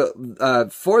listening to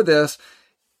it for this,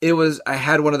 I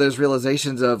had one of those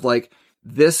realizations of like,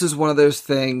 this is one of those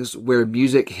things where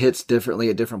music hits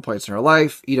differently at different points in our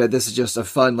life. This is just a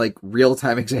fun, like,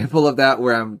 real-time example of that,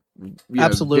 where I'm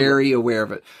Absolutely very aware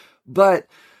of it. But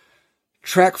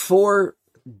track 4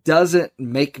 doesn't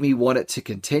make me want it to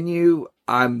continue.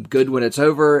 I'm good when it's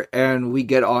over, and we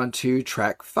get on to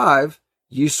track 5,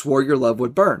 You Swore Your Love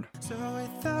Would Burn. So I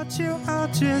thought you all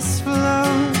just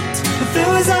float. If it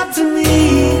was up to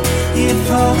me, you'd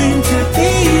fall into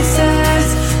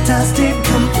pieces. Dusted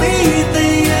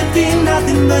completely, it'd be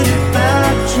nothing but a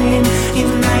bad dream.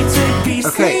 Your nights would be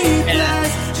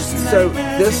sleepless. So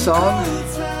this song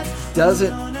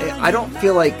I don't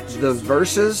feel like the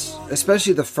verses,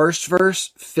 especially the first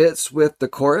verse, fits with the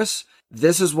chorus.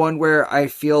 This is one where I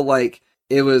feel like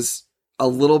it was a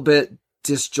little bit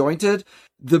disjointed.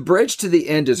 The bridge to the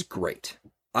end is great.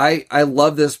 I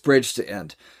love this bridge to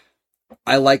end.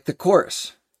 I like the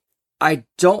chorus. I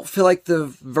don't feel like the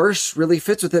verse really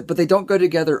fits with it, but they don't go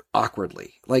together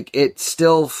awkwardly. Like, it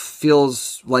still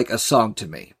feels like a song to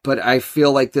me, but I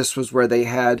feel like this was where they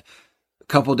had a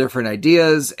couple different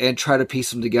ideas and try to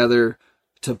piece them together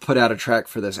to put out a track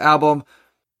for this album.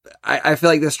 I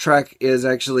feel like this track is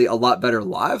actually a lot better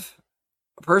live,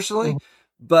 personally,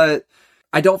 but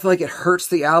I don't feel like it hurts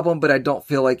the album, but I don't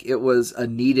feel like it was a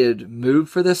needed move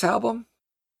for this album.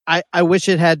 I wish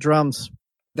it had drums.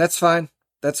 That's fine.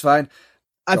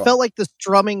 I felt like the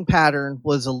strumming pattern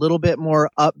was a little bit more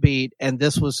upbeat, and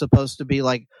this was supposed to be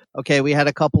like, okay, we had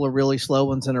a couple of really slow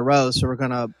ones in a row, so we're going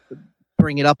to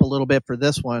bring it up a little bit for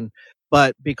this one.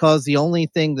 But because the only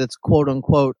thing that's quote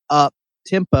unquote up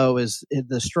tempo is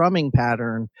the strumming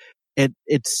pattern,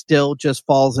 it still just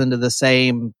falls into the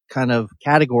same kind of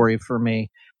category for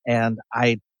me. And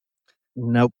that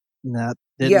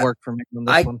didn't work for me on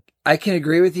this one. I can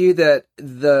agree with you that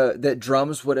that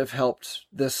drums would have helped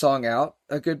this song out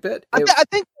a good bit. I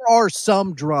think there are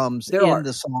some drums in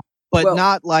the song, but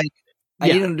not like, I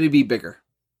need them to be bigger.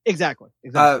 Exactly.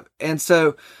 And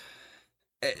so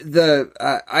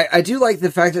I do like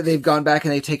the fact that they've gone back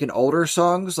and they've taken older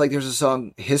songs. Like, there's a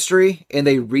song History, and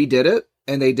they redid it,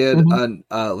 and they did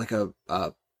like a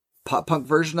pop punk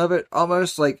version of it,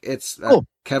 almost like it's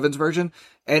Kevin's version.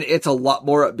 and it's a lot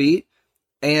more upbeat.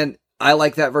 And I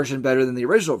like that version better than the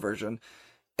original version.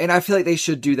 And I feel like they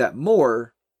should do that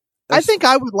more. I think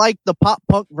I would like the pop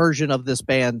punk version of this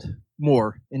band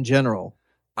more in general.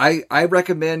 I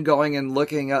recommend going and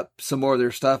looking up some more of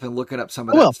their stuff and looking up some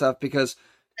of that stuff, because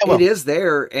it is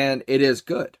there and it is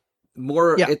good.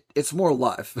 It's more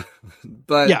live.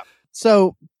 But yeah.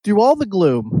 So through all the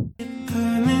gloom,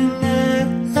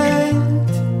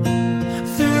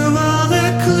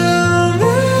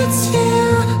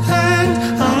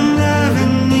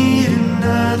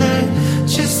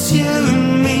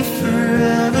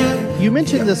 you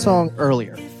mentioned this song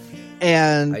earlier,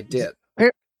 and I did.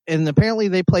 And apparently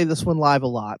they play this one live a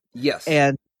lot. Yes.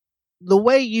 And the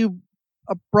way you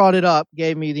brought it up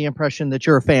gave me the impression that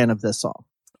you're a fan of this song.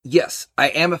 Yes, I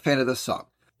am a fan of this song.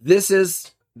 This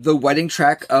is the wedding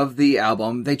track of the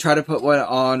album. They try to put one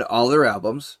on all their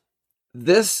albums.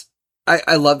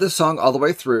 I love this song all the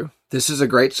way through. This is a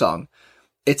great song.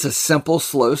 It's a simple,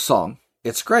 slow song.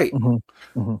 It's great.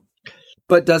 Mm-hmm. Mm-hmm.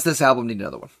 But does this album need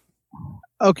another one?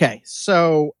 Okay,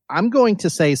 so I'm going to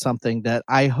say something that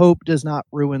I hope does not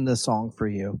ruin this song for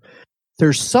you.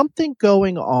 There's something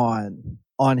going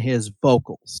on his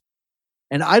vocals.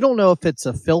 And I don't know if it's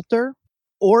a filter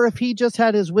or if he just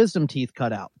had his wisdom teeth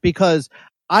cut out, because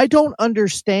I don't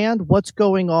understand what's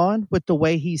going on with the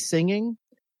way he's singing.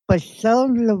 But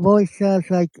some of the voice sounds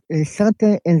like there's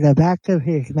something in the back of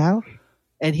his mouth,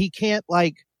 and he can't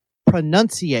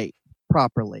pronunciate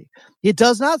properly. It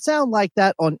does not sound like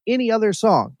that on any other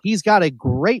song. He's got a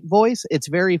great voice. It's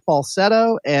very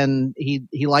falsetto, and he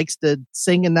likes to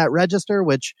sing in that register,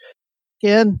 which,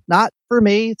 again, not for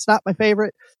me. It's not my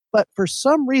favorite. But for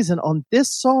some reason, on this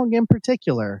song in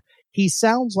particular, he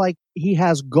sounds like he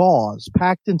has gauze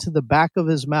packed into the back of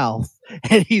his mouth,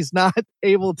 and he's not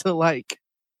able to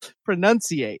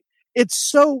pronunciate. It's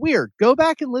so weird. Go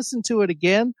back and listen to it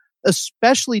again,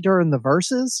 especially during the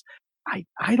verses.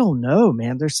 I don't know,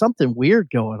 man. There's something weird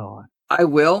going on. I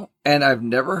will, and I've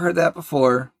never heard that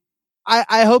before.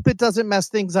 I hope it doesn't mess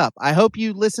things up. I hope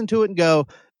you listen to it and go,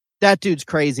 that dude's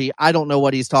crazy. I don't know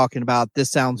what he's talking about. This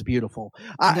sounds beautiful.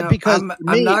 Because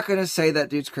I'm not going to say that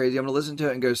dude's crazy. I'm going to listen to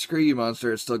it and go, screw you,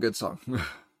 monster. It's still a good song.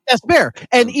 That's fair.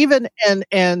 And even,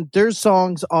 and there's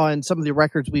songs on some of the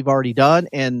records we've already done,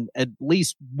 and at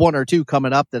least one or two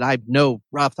coming up that I know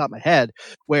right off the top of my head,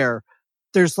 where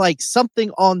there's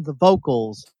something on the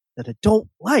vocals that I don't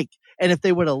like. And if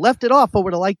they would have left it off, I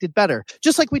would have liked it better.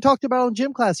 Just like we talked about on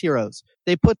Gym Class Heroes.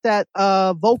 They put that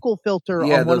vocal filter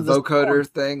on one of the vocoder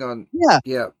thing on. Yeah.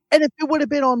 And if it would have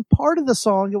been on part of the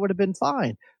song, it would have been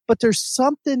fine. But there's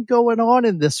something going on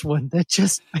in this one that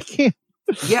just, I can't.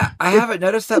 Yeah, I haven't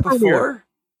noticed that before,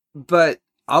 but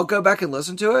I'll go back and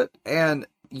listen to it, and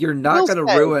you're not going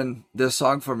to ruin this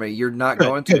song for me. You're not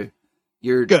going to.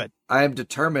 You're good. I am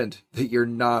determined that you're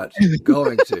not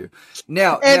going to.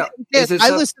 Now, I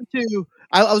listened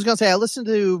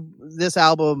to this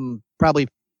album probably,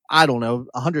 I don't know,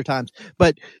 100 times,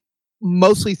 but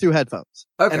mostly through headphones.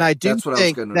 Okay, and I do that's what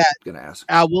think I was going to ask.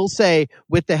 I will say,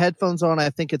 with the headphones on,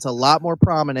 I think it's a lot more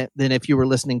prominent than if you were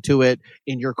listening to it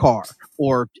in your car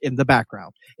or in the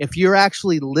background. If you're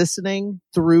actually listening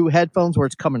through headphones where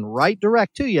it's coming right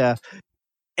direct to you,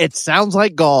 it sounds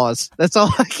like gauze. That's all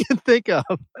I can think of.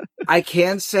 I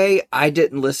can say I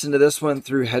didn't listen to this one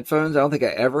through headphones. I don't think I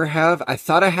ever have. I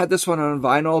thought I had this one on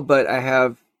vinyl, but I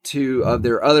have two of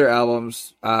their other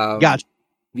albums. Gotcha.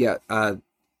 Yeah.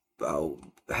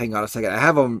 Hang on a second. I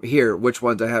have them here. Which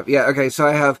ones I have? Yeah. Okay. So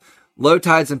I have Low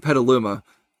Tides and Petaluma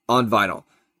on vinyl,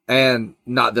 and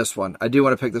not this one. I do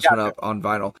want to pick this one up on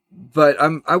vinyl, but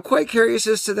I'm quite curious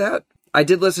as to that. I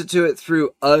did listen to it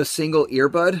through a single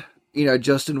earbud,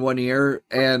 just in one ear,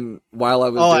 and while I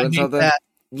was doing something. That.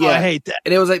 Yeah, I hate that.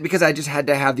 And it was because I just had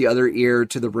to have the other ear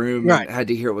to the room, right. And had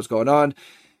to hear what was going on.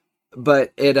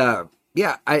 But it, I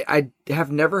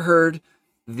have never heard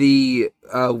the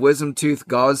wisdom tooth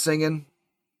gauze singing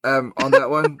on that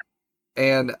one,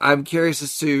 and I'm curious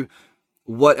as to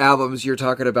what albums you're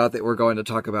talking about that we're going to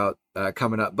talk about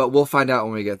coming up. But we'll find out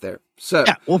when we get there. So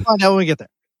yeah, we'll find out when we get there.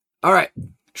 All right,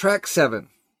 track 7.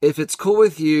 If it's cool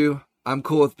with you, I'm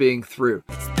cool with being through.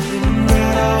 We've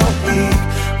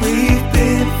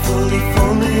been fully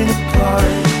falling apart.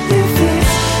 If it's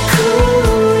cool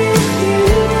with you,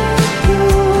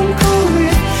 I'm cool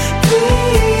with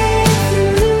being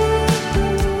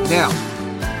through. Now,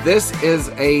 this is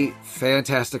a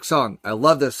fantastic song. I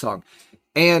love this song.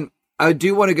 And I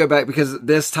do want to go back because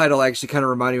this title actually kind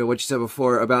of reminded me of what you said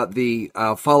before about the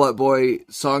Fall Out Boy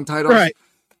song titles. Right.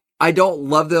 I don't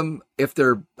love them if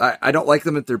they're, I don't like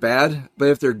them if they're bad, but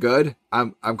if they're good,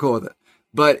 I'm cool with it.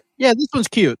 But yeah, this one's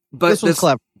cute. But this one's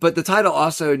clever. but the title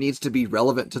also needs to be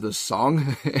relevant to the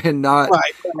song and not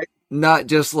Right. not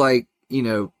just like,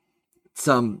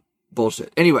 some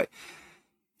bullshit. Anyway,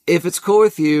 if it's cool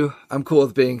with you, I'm cool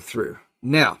with being through.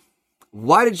 Now,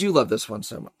 why did you love this one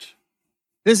so much?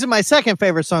 This is my second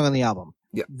favorite song on the album.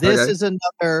 Yeah. This okay. is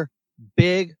another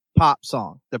big pop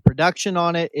song. The production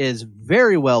on it is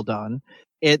very well done.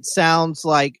 It sounds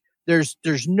like there's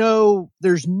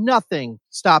nothing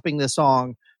stopping this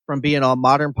song from being on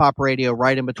modern pop radio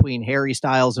right in between Harry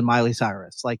Styles and Miley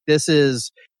Cyrus. Like, this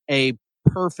is a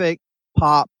perfect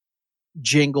pop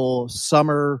jingle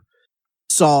summer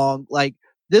song. Like,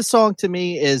 this song to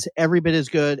me is every bit as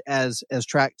good as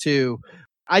track 2.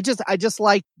 I just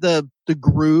like the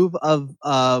groove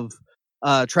of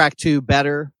track 2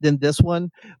 better than this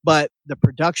one, but the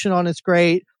production on it's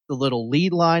great. The little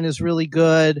lead line is really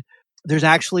good. There's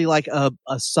actually like a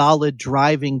solid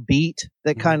driving beat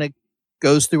that kind of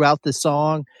goes throughout the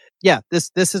song. Yeah,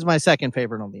 this is my second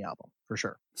favorite on the album for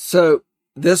sure. So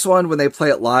this one, when they play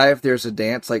it live, there's a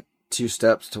dance, like 2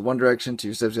 steps to one direction,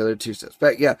 2 steps to the other, 2 steps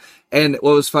back. Yeah. And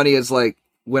what was funny is, like,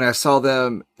 when I saw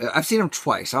them, I've seen them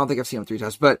twice. I don't think I've seen them 3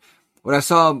 times, but when I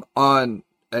saw them on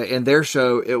in their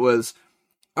show, it was,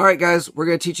 all right, guys, we're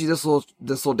going to teach you this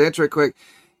little dance right quick.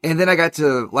 And then I got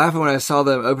to laughing when I saw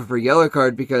them open for Yellow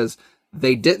Card, because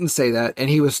they didn't say that, and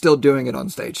he was still doing it on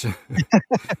stage,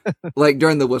 like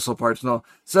during the whistle parts and all.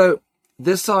 So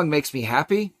this song makes me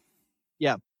happy.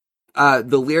 Yeah.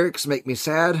 The lyrics make me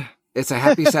sad. It's a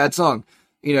happy, sad song.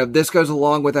 This goes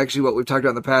along with actually what we've talked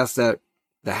about in the past, that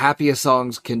the happiest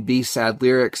songs can be sad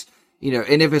lyrics,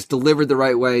 and if it's delivered the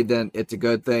right way, then it's a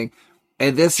good thing.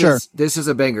 And this is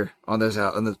a banger on this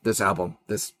album.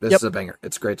 This is a banger.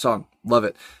 It's a great song. Love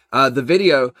it. The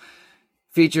video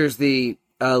features the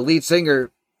lead singer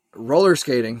roller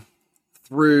skating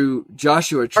through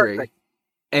Joshua Tree.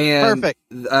 Perfect.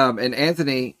 And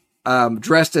Anthony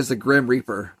dressed as the Grim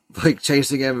Reaper, like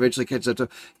chasing him, eventually catches up to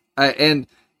him.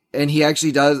 And he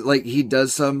actually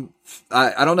does some,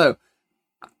 I don't know.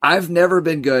 I've never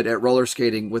been good at roller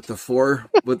skating with the floor,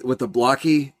 with the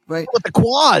blocky, right? With the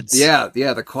quads. Yeah,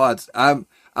 the quads. I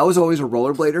was always a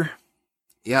rollerblader.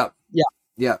 Yeah.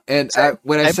 And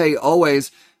when I say always,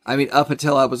 I mean up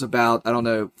until I was about,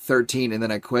 13, and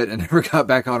then I quit and never got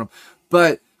back on them.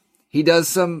 But he does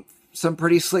some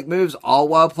pretty slick moves, all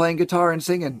while playing guitar and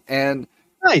singing. And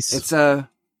nice.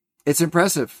 It's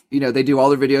impressive. They do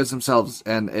all their videos themselves,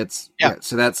 and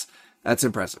so that's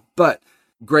impressive. But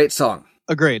great song.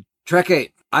 Agreed. Track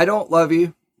 8, I Don't Love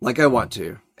You Like I Want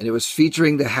To, and it was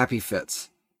featuring the Happy Fits.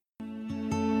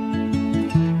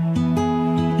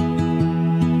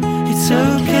 It's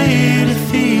okay to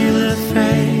feel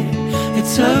afraid.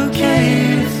 It's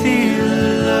okay to feel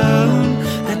alone.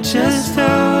 I just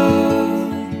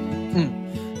don't.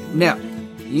 Now,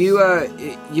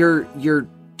 your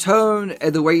tone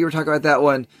and the way you were talking about that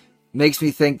one makes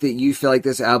me think that you feel like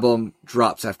this album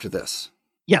drops after this.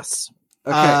 Yes.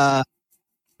 Okay.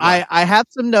 I have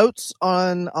some notes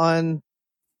on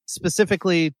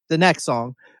specifically the next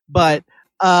song, but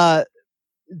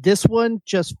this one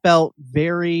just felt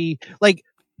very like,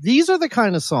 these are the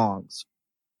kind of songs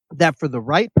that for the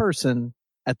right person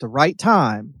at the right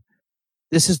time,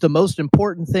 this is the most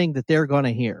important thing that they're going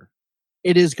to hear.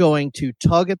 It is going to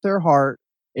tug at their heart.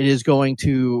 It is going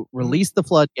to release the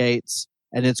floodgates,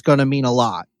 and it's going to mean a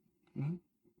lot. Mm-hmm.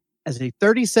 As a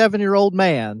 37-year-old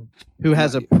man who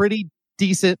has a pretty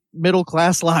decent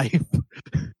middle-class life,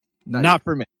 not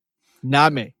for me.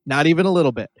 Not me. Not even a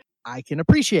little bit. I can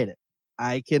appreciate it.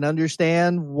 I can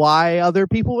understand why other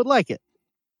people would like it.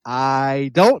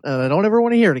 I don't, and I don't ever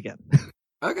want to hear it again.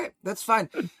 Okay, that's fine.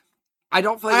 I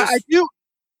don't feel like I do.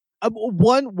 I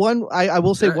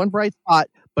will say one bright spot,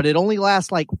 but it only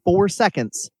lasts like 4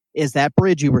 seconds, is that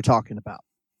bridge you were talking about.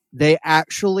 They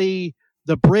actually,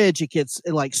 the bridge, it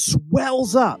like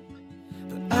swells up.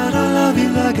 But I don't love you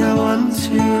like I want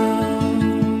to.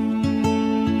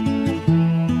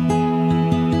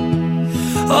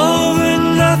 Oh,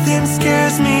 and nothing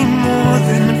scares me more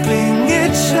than being a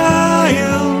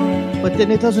child. But then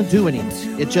it doesn't do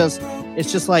anything. It's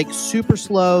just like super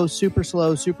slow,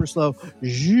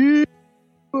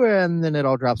 and then it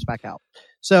all drops back out.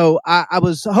 So I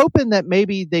was hoping that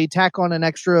maybe they tack on an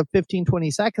extra 15,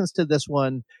 20 seconds to this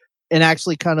one and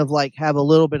actually kind of like have a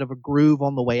little bit of a groove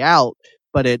on the way out.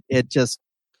 But it just,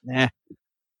 nah.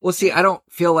 Well, see, I don't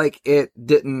feel like it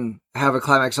didn't have a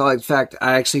climax. In fact,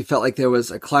 I actually felt like there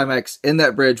was a climax in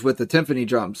that bridge with the timpani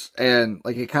drums, and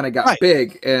like it kind of got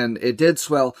big and it did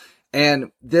swell.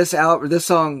 And this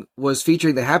song was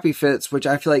featuring the Happy Fits, which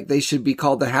I feel like they should be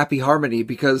called the Happy Harmony,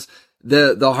 because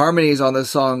the harmonies on this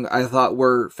song I thought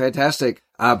were fantastic.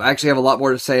 I actually have a lot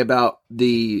more to say about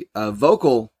the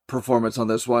vocal performance on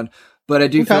this one, but I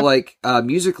do feel like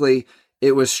musically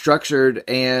it was structured,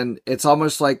 and it's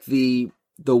almost like the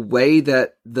way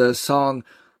that the song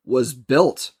was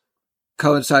built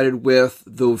coincided with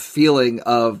the feeling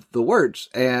of the words.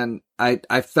 And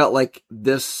I felt like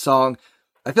this song,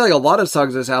 I feel like a lot of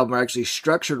songs on this album are actually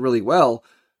structured really well.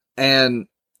 And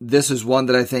this is one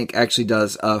that I think actually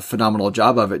does a phenomenal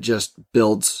job of it. Just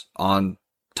builds on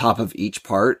top of each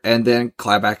part and then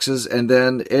climaxes and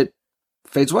then it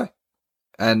fades away.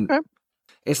 And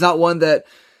it's not one that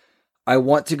I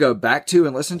want to go back to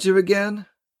and listen to again.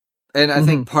 And I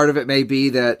think part of it may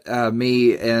be that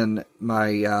me in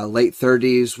my late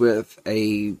 30s with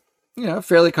a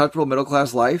fairly comfortable middle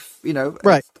class life,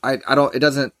 right? It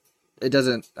doesn't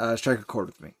strike a chord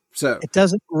with me, so it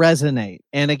doesn't resonate.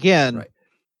 And again,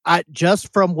 I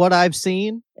just from what I've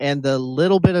seen and the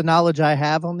little bit of knowledge I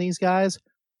have on these guys,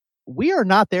 we are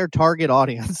not their target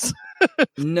audience.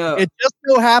 No, it just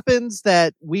so happens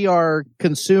that we are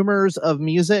consumers of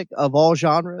music of all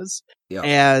genres,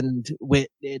 and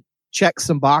it checks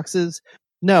some boxes.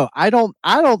 No, I don't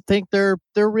think they're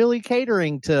really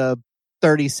catering to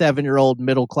 37-year-old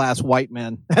middle class white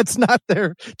men. That's not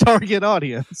their target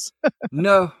audience.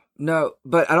 No,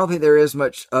 but I don't think there is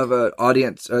much of an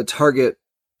audience, a target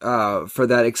for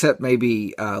that, except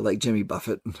maybe like Jimmy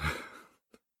Buffett.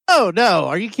 Oh no,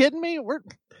 are you kidding me? We're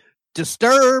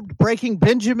Disturbed, Breaking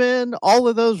Benjamin, all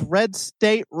of those red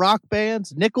state rock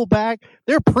bands, Nickelback,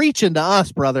 they're preaching to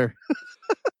us, brother.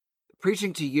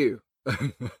 Preaching to you.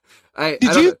 Did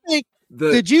you think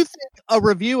a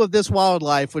review of This Wild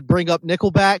Life would bring up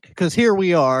Nickelback? Because here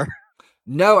we are.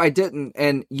 No, I didn't.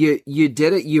 And you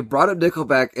did it. You brought up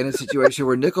Nickelback in a situation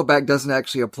where Nickelback doesn't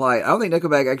actually apply. I don't think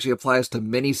Nickelback actually applies to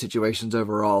many situations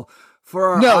overall. For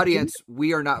our audience,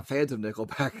 we are not fans of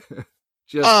Nickelback.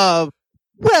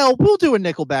 Well, we'll do a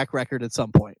Nickelback record at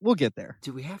some point. We'll get there.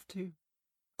 Do we have to?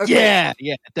 Okay.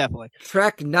 Yeah, definitely.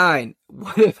 Track 9.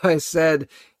 What if I said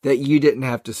that you didn't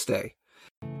have to stay?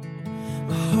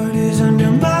 My heart is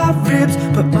under my ribs,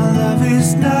 but my love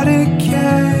is not a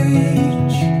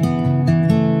cage.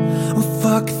 Oh,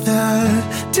 fuck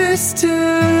that distance.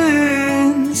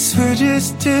 We're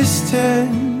just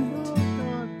distant.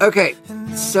 Okay,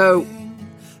 so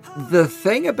the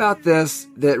thing about this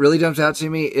that really jumps out to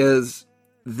me is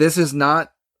this is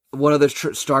not one of the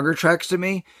stronger tracks to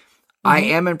me. I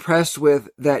am impressed with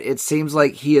that. It seems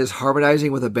like he is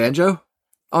harmonizing with a banjo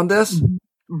on this,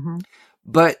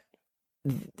 but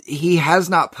he has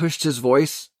not pushed his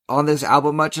voice on this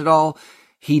album much at all.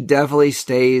 He definitely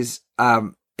stays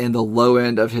in the low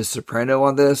end of his soprano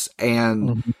on this,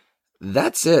 and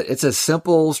that's it. It's a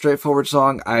simple, straightforward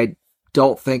song. I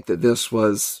don't think that this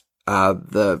was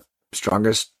the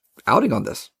strongest outing on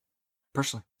this,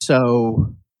 personally.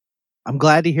 So I'm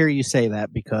glad to hear you say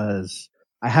that, because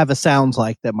I have a sounds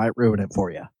like that might ruin it for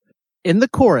you. In the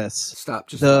chorus, stop.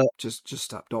 Just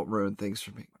stop. Don't ruin things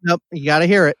for me. Nope, you got to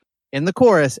hear it in the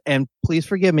chorus. And please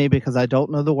forgive me because I don't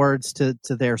know the words to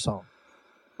their song.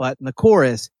 But in the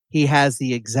chorus, he has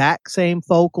the exact same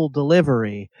vocal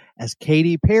delivery as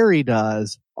Katy Perry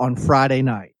does on Friday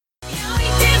Night. Now we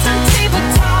dance on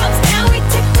tabletops. Now we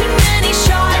take too many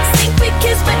shots. Think we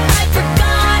kissed, but I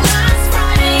forgot last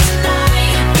Friday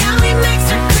night. Now we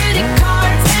max our credit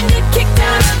cards and get kicked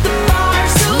out of the bar,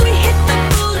 so we hit the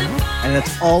boulevard. And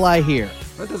that's all I hear.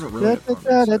 That doesn't ruin it for me.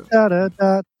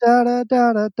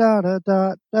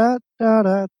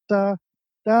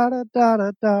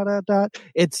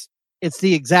 It's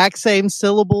the exact same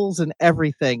syllables and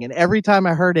everything. And every time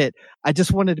I heard it, I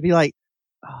just wanted to be like,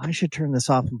 oh, I should turn this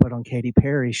off and put on Katy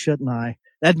Perry, shouldn't I?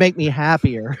 That'd make me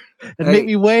happier. That'd make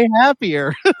me way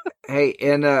happier. Hey,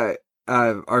 in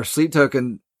our Sleep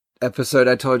Token episode,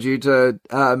 I told you to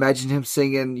imagine him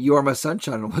singing "You Are My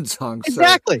Sunshine" on one song.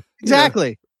 Exactly.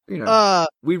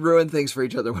 We ruin things for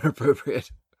each other when appropriate.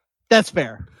 That's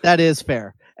fair. That is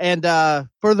fair. And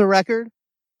for the record,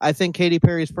 I think Katy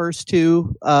Perry's first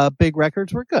two big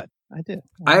records were good. I did.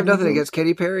 I have nothing against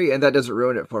Katy Perry, and that doesn't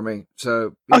ruin it for me.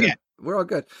 So okay, we're all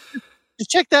good. Just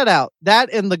check that out.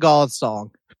 That and the God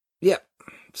song. Yeah.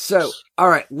 So, all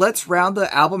right, let's round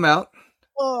the album out.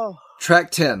 Oh.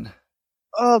 Track 10.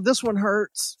 Oh, this one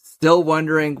hurts. Still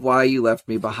Wondering Why You Left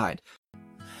Me Behind.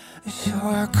 So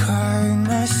I cried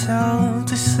myself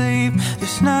to sleep,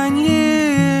 just 9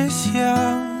 years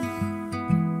young.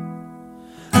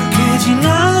 How could you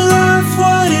not love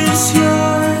what is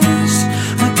yours?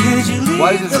 How could you leave?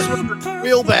 Why does this one hurt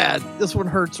real bad? This one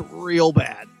hurts real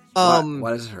bad.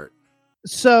 Why does it hurt?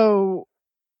 So,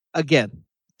 again,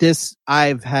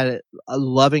 I've had a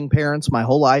loving parents my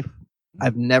whole life.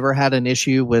 I've never had an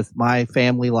issue with my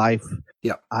family life.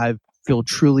 Yep. I feel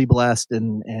truly blessed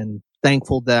and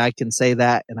thankful that I can say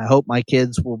that. And I hope my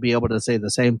kids will be able to say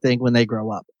the same thing when they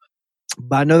grow up.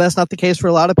 But I know that's not the case for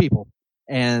a lot of people.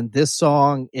 And this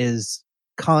song is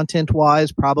content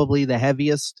wise, probably the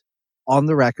heaviest on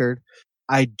the record.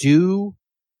 I do,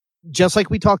 just like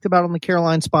we talked about on the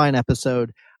Caroline Spine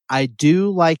episode, I do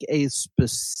like a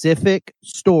specific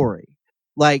story.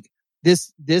 Like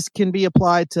this can be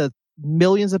applied to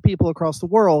millions of people across the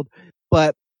world,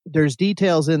 but there's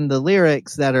details in the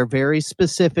lyrics that are very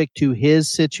specific to his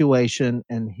situation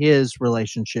and his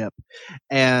relationship.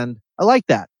 And I like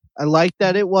that. I like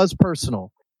that it was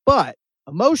personal, but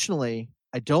emotionally,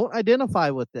 I don't identify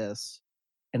with this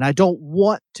and I don't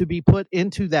want to be put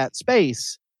into that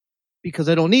space because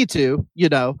I don't need to, you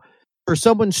know. For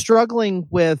someone struggling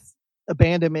with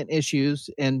abandonment issues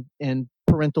and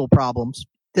parental problems,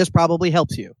 this probably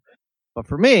helps you. But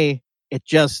for me, it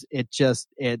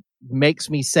makes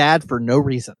me sad for no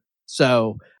reason.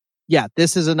 So yeah,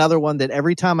 this is another one that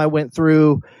every time I went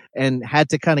through and had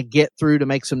to kind of get through to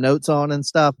make some notes on and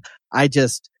stuff, I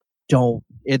just don't,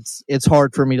 it's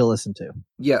hard for me to listen to.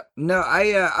 Yeah, no,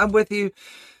 I'm with you.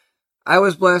 I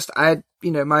was blessed.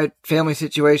 My family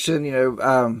situation,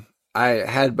 I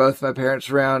had both my parents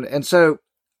around. And so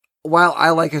while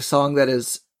I like a song that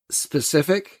is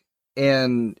specific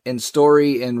in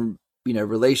story and,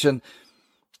 relation,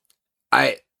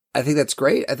 I think that's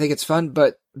great. I think it's fun,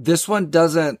 but this one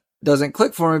doesn't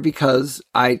click for me because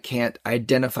I can't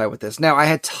identify with this. Now, I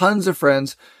had tons of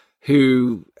friends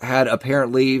who had a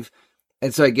parent leave,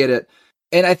 and so I get it.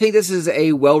 And I think this is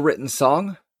a well-written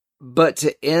song, but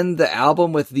to end the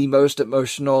album with the most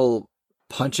emotional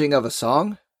punching of a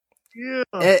song,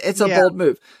 it's a bold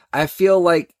move. I feel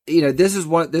like, this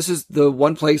is the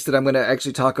one place that I'm going to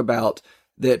actually talk about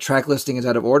that track listing is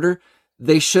out of order.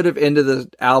 They should have ended the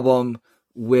album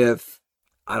with,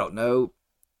 I don't know,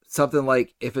 something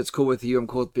like "If It's Cool With You, I'm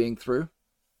Cool With Being Through,"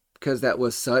 because that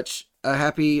was such a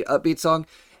happy, upbeat song.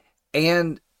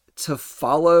 And to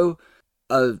follow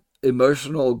a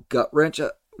emotional gut wrench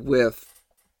with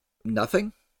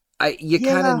nothing, you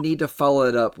kind of need to follow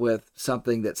it up with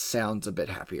something that sounds a bit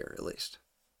happier, at least.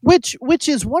 Which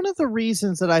is one of the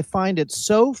reasons that I find it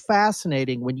so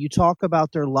fascinating when you talk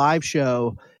about their live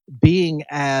show being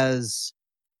as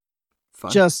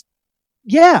fun.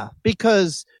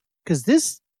 Because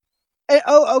this.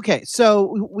 Okay.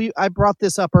 So I brought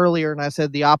this up earlier, and I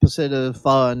said the opposite of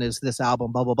fun is this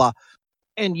album, blah blah blah,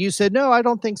 and you said no, I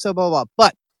don't think so, blah blah.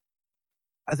 But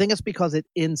I think it's because it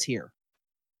ends here.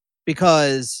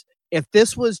 Because if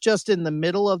this was just in the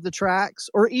middle of the tracks,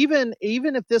 or even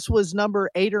if this was number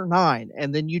 8 or 9,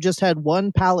 and then you just had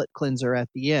one palate cleanser at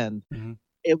the end,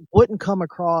 it wouldn't come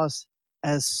across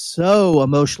as so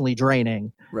emotionally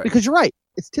draining. Right. Because you're right.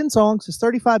 It's 10 songs. It's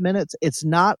 35 minutes. It's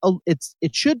not,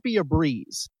 it should be a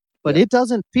breeze, but it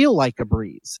doesn't feel like a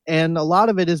breeze. And a lot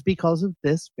of it is because of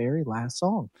this very last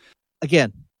song.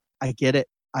 Again, I get it.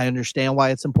 I understand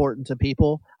why it's important to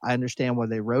people. I understand why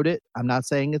they wrote it. I'm not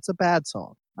saying it's a bad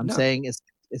song. I'm saying it's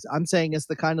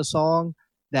the kind of song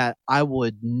that I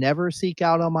would never seek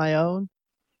out on my own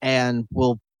and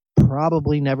will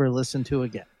probably never listen to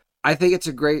again. I think it's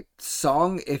a great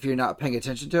song if you're not paying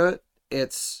attention to it.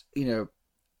 It's,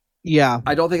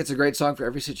 I don't think it's a great song for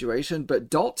every situation, but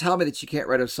don't tell me that you can't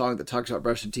write a song that talks about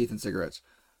brushing teeth and cigarettes.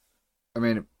 I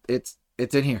mean, it's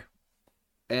in here.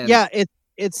 And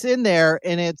it's in there,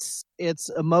 and it's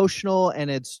emotional,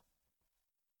 and it's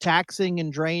taxing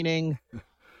and draining.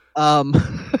 I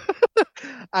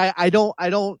don't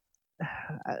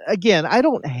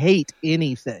hate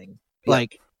anything,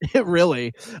 like it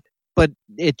really, but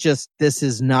this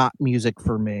is not music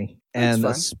for me. And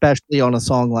especially on a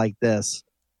song like this.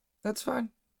 That's fine.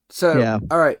 So,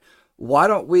 all right. Why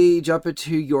don't we jump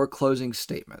into your closing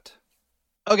statement?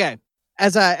 Okay.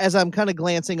 As I'm kind of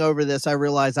glancing over this, I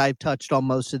realize I've touched on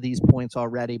most of these points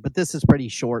already, but this is pretty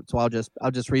short, so I'll just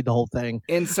read the whole thing.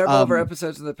 In several of our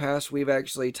episodes in the past, we've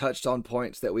actually touched on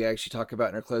points that we actually talk about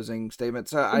in our closing statement.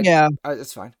 So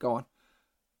it's fine. Go on.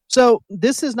 So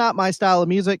this is not my style of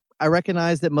music. I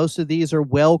recognize that most of these are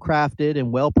well crafted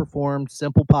and well performed,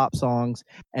 simple pop songs,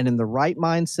 and in the right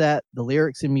mindset, the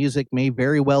lyrics and music may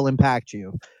very well impact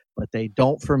you, but they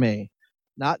don't for me.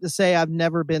 Not to say I've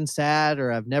never been sad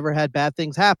or I've never had bad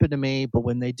things happen to me, but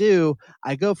when they do,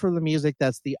 I go for the music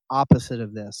that's the opposite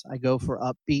of this. I go for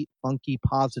upbeat, funky,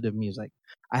 positive music.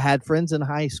 I had friends in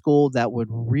high school that would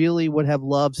have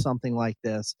loved something like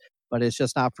this, but it's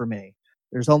just not for me.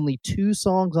 There's only 2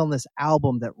 songs on this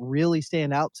album that really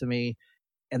stand out to me,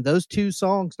 and those 2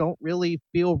 songs don't really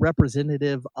feel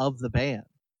representative of the band.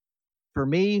 For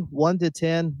me, 1 to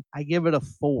 10, I give it a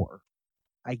 4.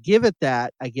 I give it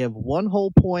that. I give 1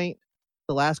 whole point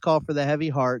the last call for the heavy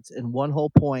hearts and 1 whole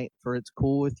point for it's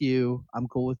cool with you. I'm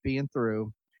cool with being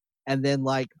through. And then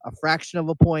like a fraction of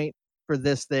a point for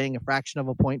this thing, a fraction of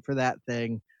a point for that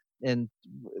thing. And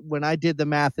when I did the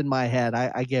math in my head,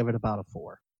 I gave it about a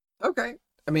 4. Okay.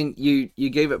 I mean, you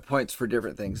gave it points for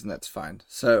different things, and that's fine.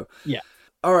 So, yeah.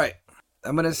 All right.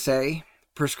 I'm going to say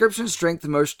prescription strength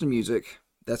emotional music.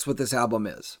 That's what this album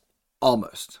is.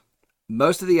 Almost.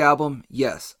 Most of the album,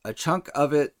 yes, a chunk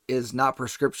of it is not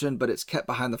prescription, but it's kept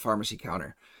behind the pharmacy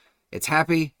counter. It's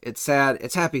happy, it's sad,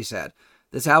 it's happy sad.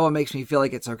 This album makes me feel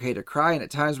like it's okay to cry, and at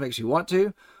times makes me want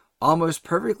to. Almost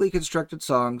perfectly constructed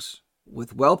songs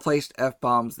with well-placed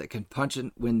F-bombs that can punch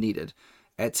in when needed.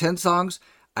 At 10 songs,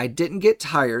 I didn't get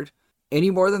tired. Any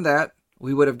more than that,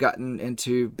 we would have gotten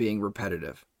into being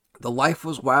repetitive. The life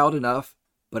was wild enough,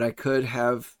 but I could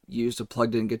have used a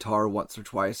plugged-in guitar once or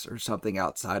twice or something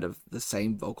outside of the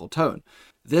same vocal tone.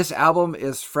 This album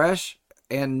is fresh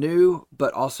and new,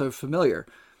 but also familiar.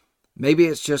 Maybe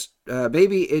it just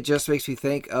makes me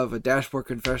think of a Dashboard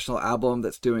Confessional album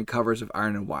that's doing covers of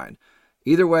Iron and Wine.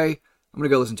 Either way, I'm going to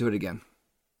go listen to it again.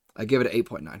 I give it an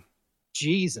 8.9.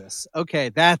 Jesus. Okay,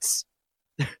 that's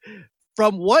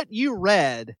from what you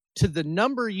read to the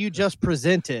number you just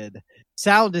presented.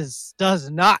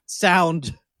 Does not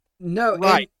sound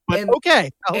right. Okay.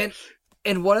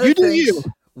 And one of the things,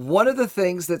 one of the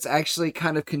things that's actually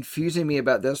kind of confusing me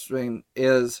about this thing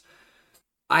is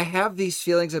I have these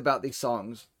feelings about these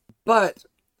songs, but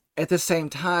at the same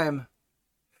time,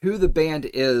 who the band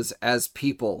is as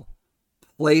people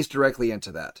plays directly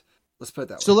into that. Let's put it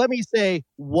that way. So let me say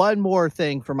one more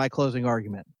thing for my closing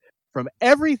argument. From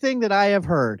everything that I have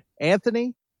heard,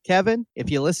 Anthony, Kevin, if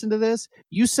you listen to this,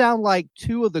 you sound like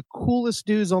 2 of the coolest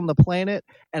dudes on the planet,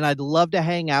 and I'd love to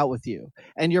hang out with you.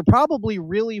 And you're probably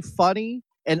really funny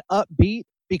and upbeat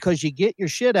because you get your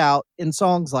shit out in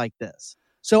songs like this.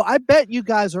 So I bet you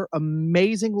guys are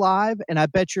amazing live, and I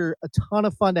bet you're a ton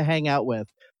of fun to hang out with.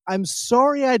 I'm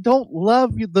sorry I don't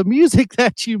love the music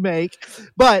that you make,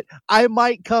 but I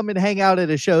might come and hang out at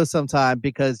a show sometime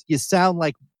because you sound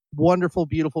like wonderful,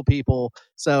 beautiful people.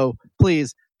 So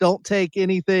please, don't take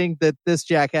anything that this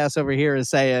jackass over here is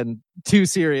saying too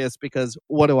serious because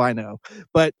what do I know?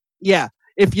 But yeah,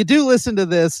 if you do listen to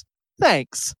this,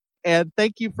 thanks. And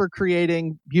thank you for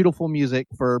creating beautiful music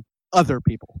for other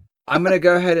people. I'm going to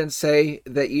go ahead and say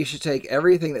that you should take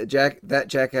everything that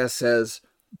jackass says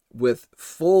with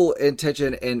full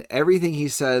intention, and everything he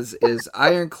says is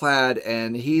ironclad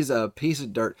and he's a piece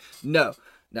of dirt. No.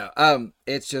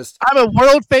 It's just I'm a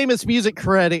world famous music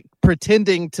critic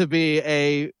pretending to be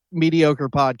a mediocre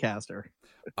podcaster.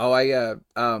 Oh,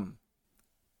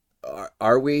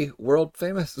 are we world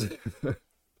famous?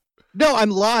 No,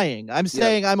 I'm lying. I'm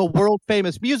saying I'm a world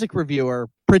famous music reviewer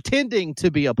pretending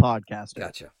to be a podcaster.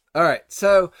 Gotcha. All right.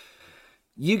 So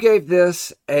you gave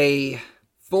this a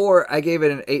 4. I gave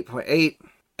it an 8.8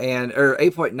 or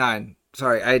 8.9.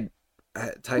 Sorry, I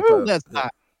typo. Ooh, that's high.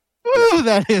 Ooh,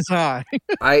 that is high.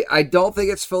 I don't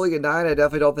think it's fully a 9. I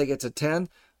definitely don't think it's a 10,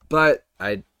 but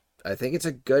I think it's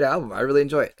a good album. I really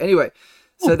enjoy it. Anyway,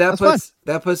 so that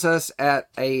puts us at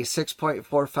a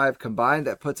 6.45 combined.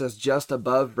 That puts us just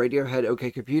above Radiohead,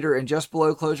 OK Computer, and just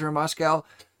below Closure in Moscow,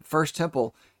 First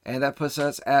Temple, and that puts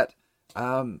us at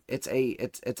it's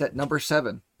at number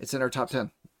 7. It's in our top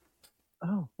 10.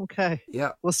 Oh, okay.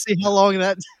 Yeah. We'll see how long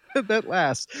that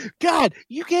lasts. God,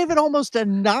 you gave it almost a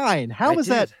 9. How was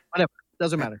that? Whatever.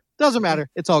 Doesn't matter. Doesn't matter.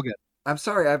 It's all good. I'm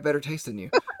sorry, I have better taste than you.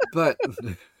 But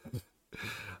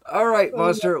all right,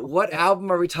 Monster, what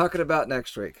album are we talking about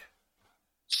next week?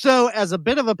 So, as a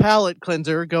bit of a palate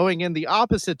cleanser going in the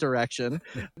opposite direction,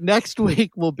 next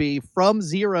week will be From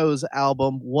Zero's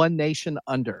album, One Nation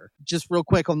Under. Just real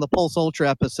quick, on the Pulse Ultra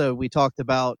episode, we talked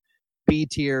about B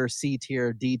tier, C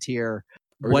tier, D tier,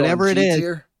 whatever it is.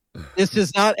 Tier? This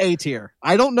is not A tier.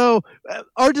 I don't know.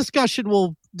 Our discussion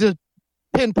will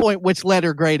pinpoint which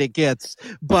letter grade it gets,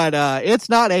 but it's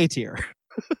not A tier.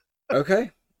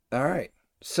 Okay. All right.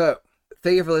 So,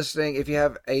 thank you for listening. If you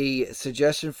have a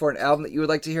suggestion for an album that you would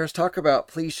like to hear us talk about,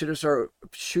 please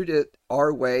shoot it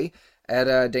our way at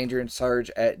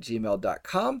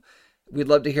dangerandsurge@gmail.com. We'd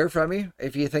love to hear from you.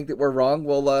 If you think that we're wrong,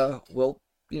 we'll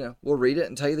read it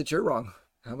and tell you that you're wrong.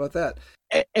 How about that?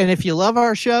 And if you love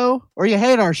our show or you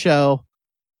hate our show,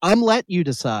 I'm letting you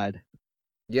decide.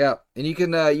 Yeah, and you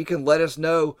can let us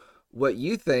know what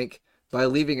you think by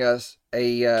leaving us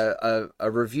a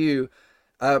review.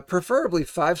 Preferably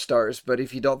 5 stars, but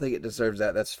if you don't think it deserves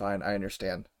that, that's fine. I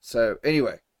understand. So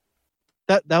anyway,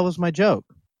 that was my joke.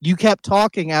 You kept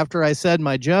talking after I said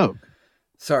my joke.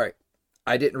 Sorry.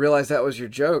 I didn't realize that was your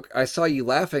joke. I saw you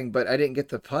laughing, but I didn't get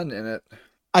the pun in it.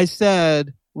 I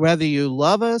said, whether you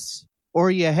love us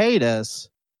or you hate us,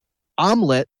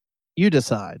 omelet, you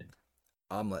decide.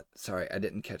 Omelet. Sorry, I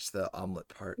didn't catch the omelet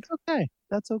part. It's okay.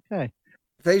 That's okay.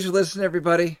 Thanks for listening,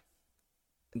 everybody.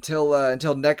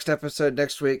 Until next episode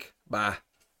next week. Bye.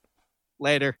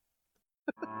 Later.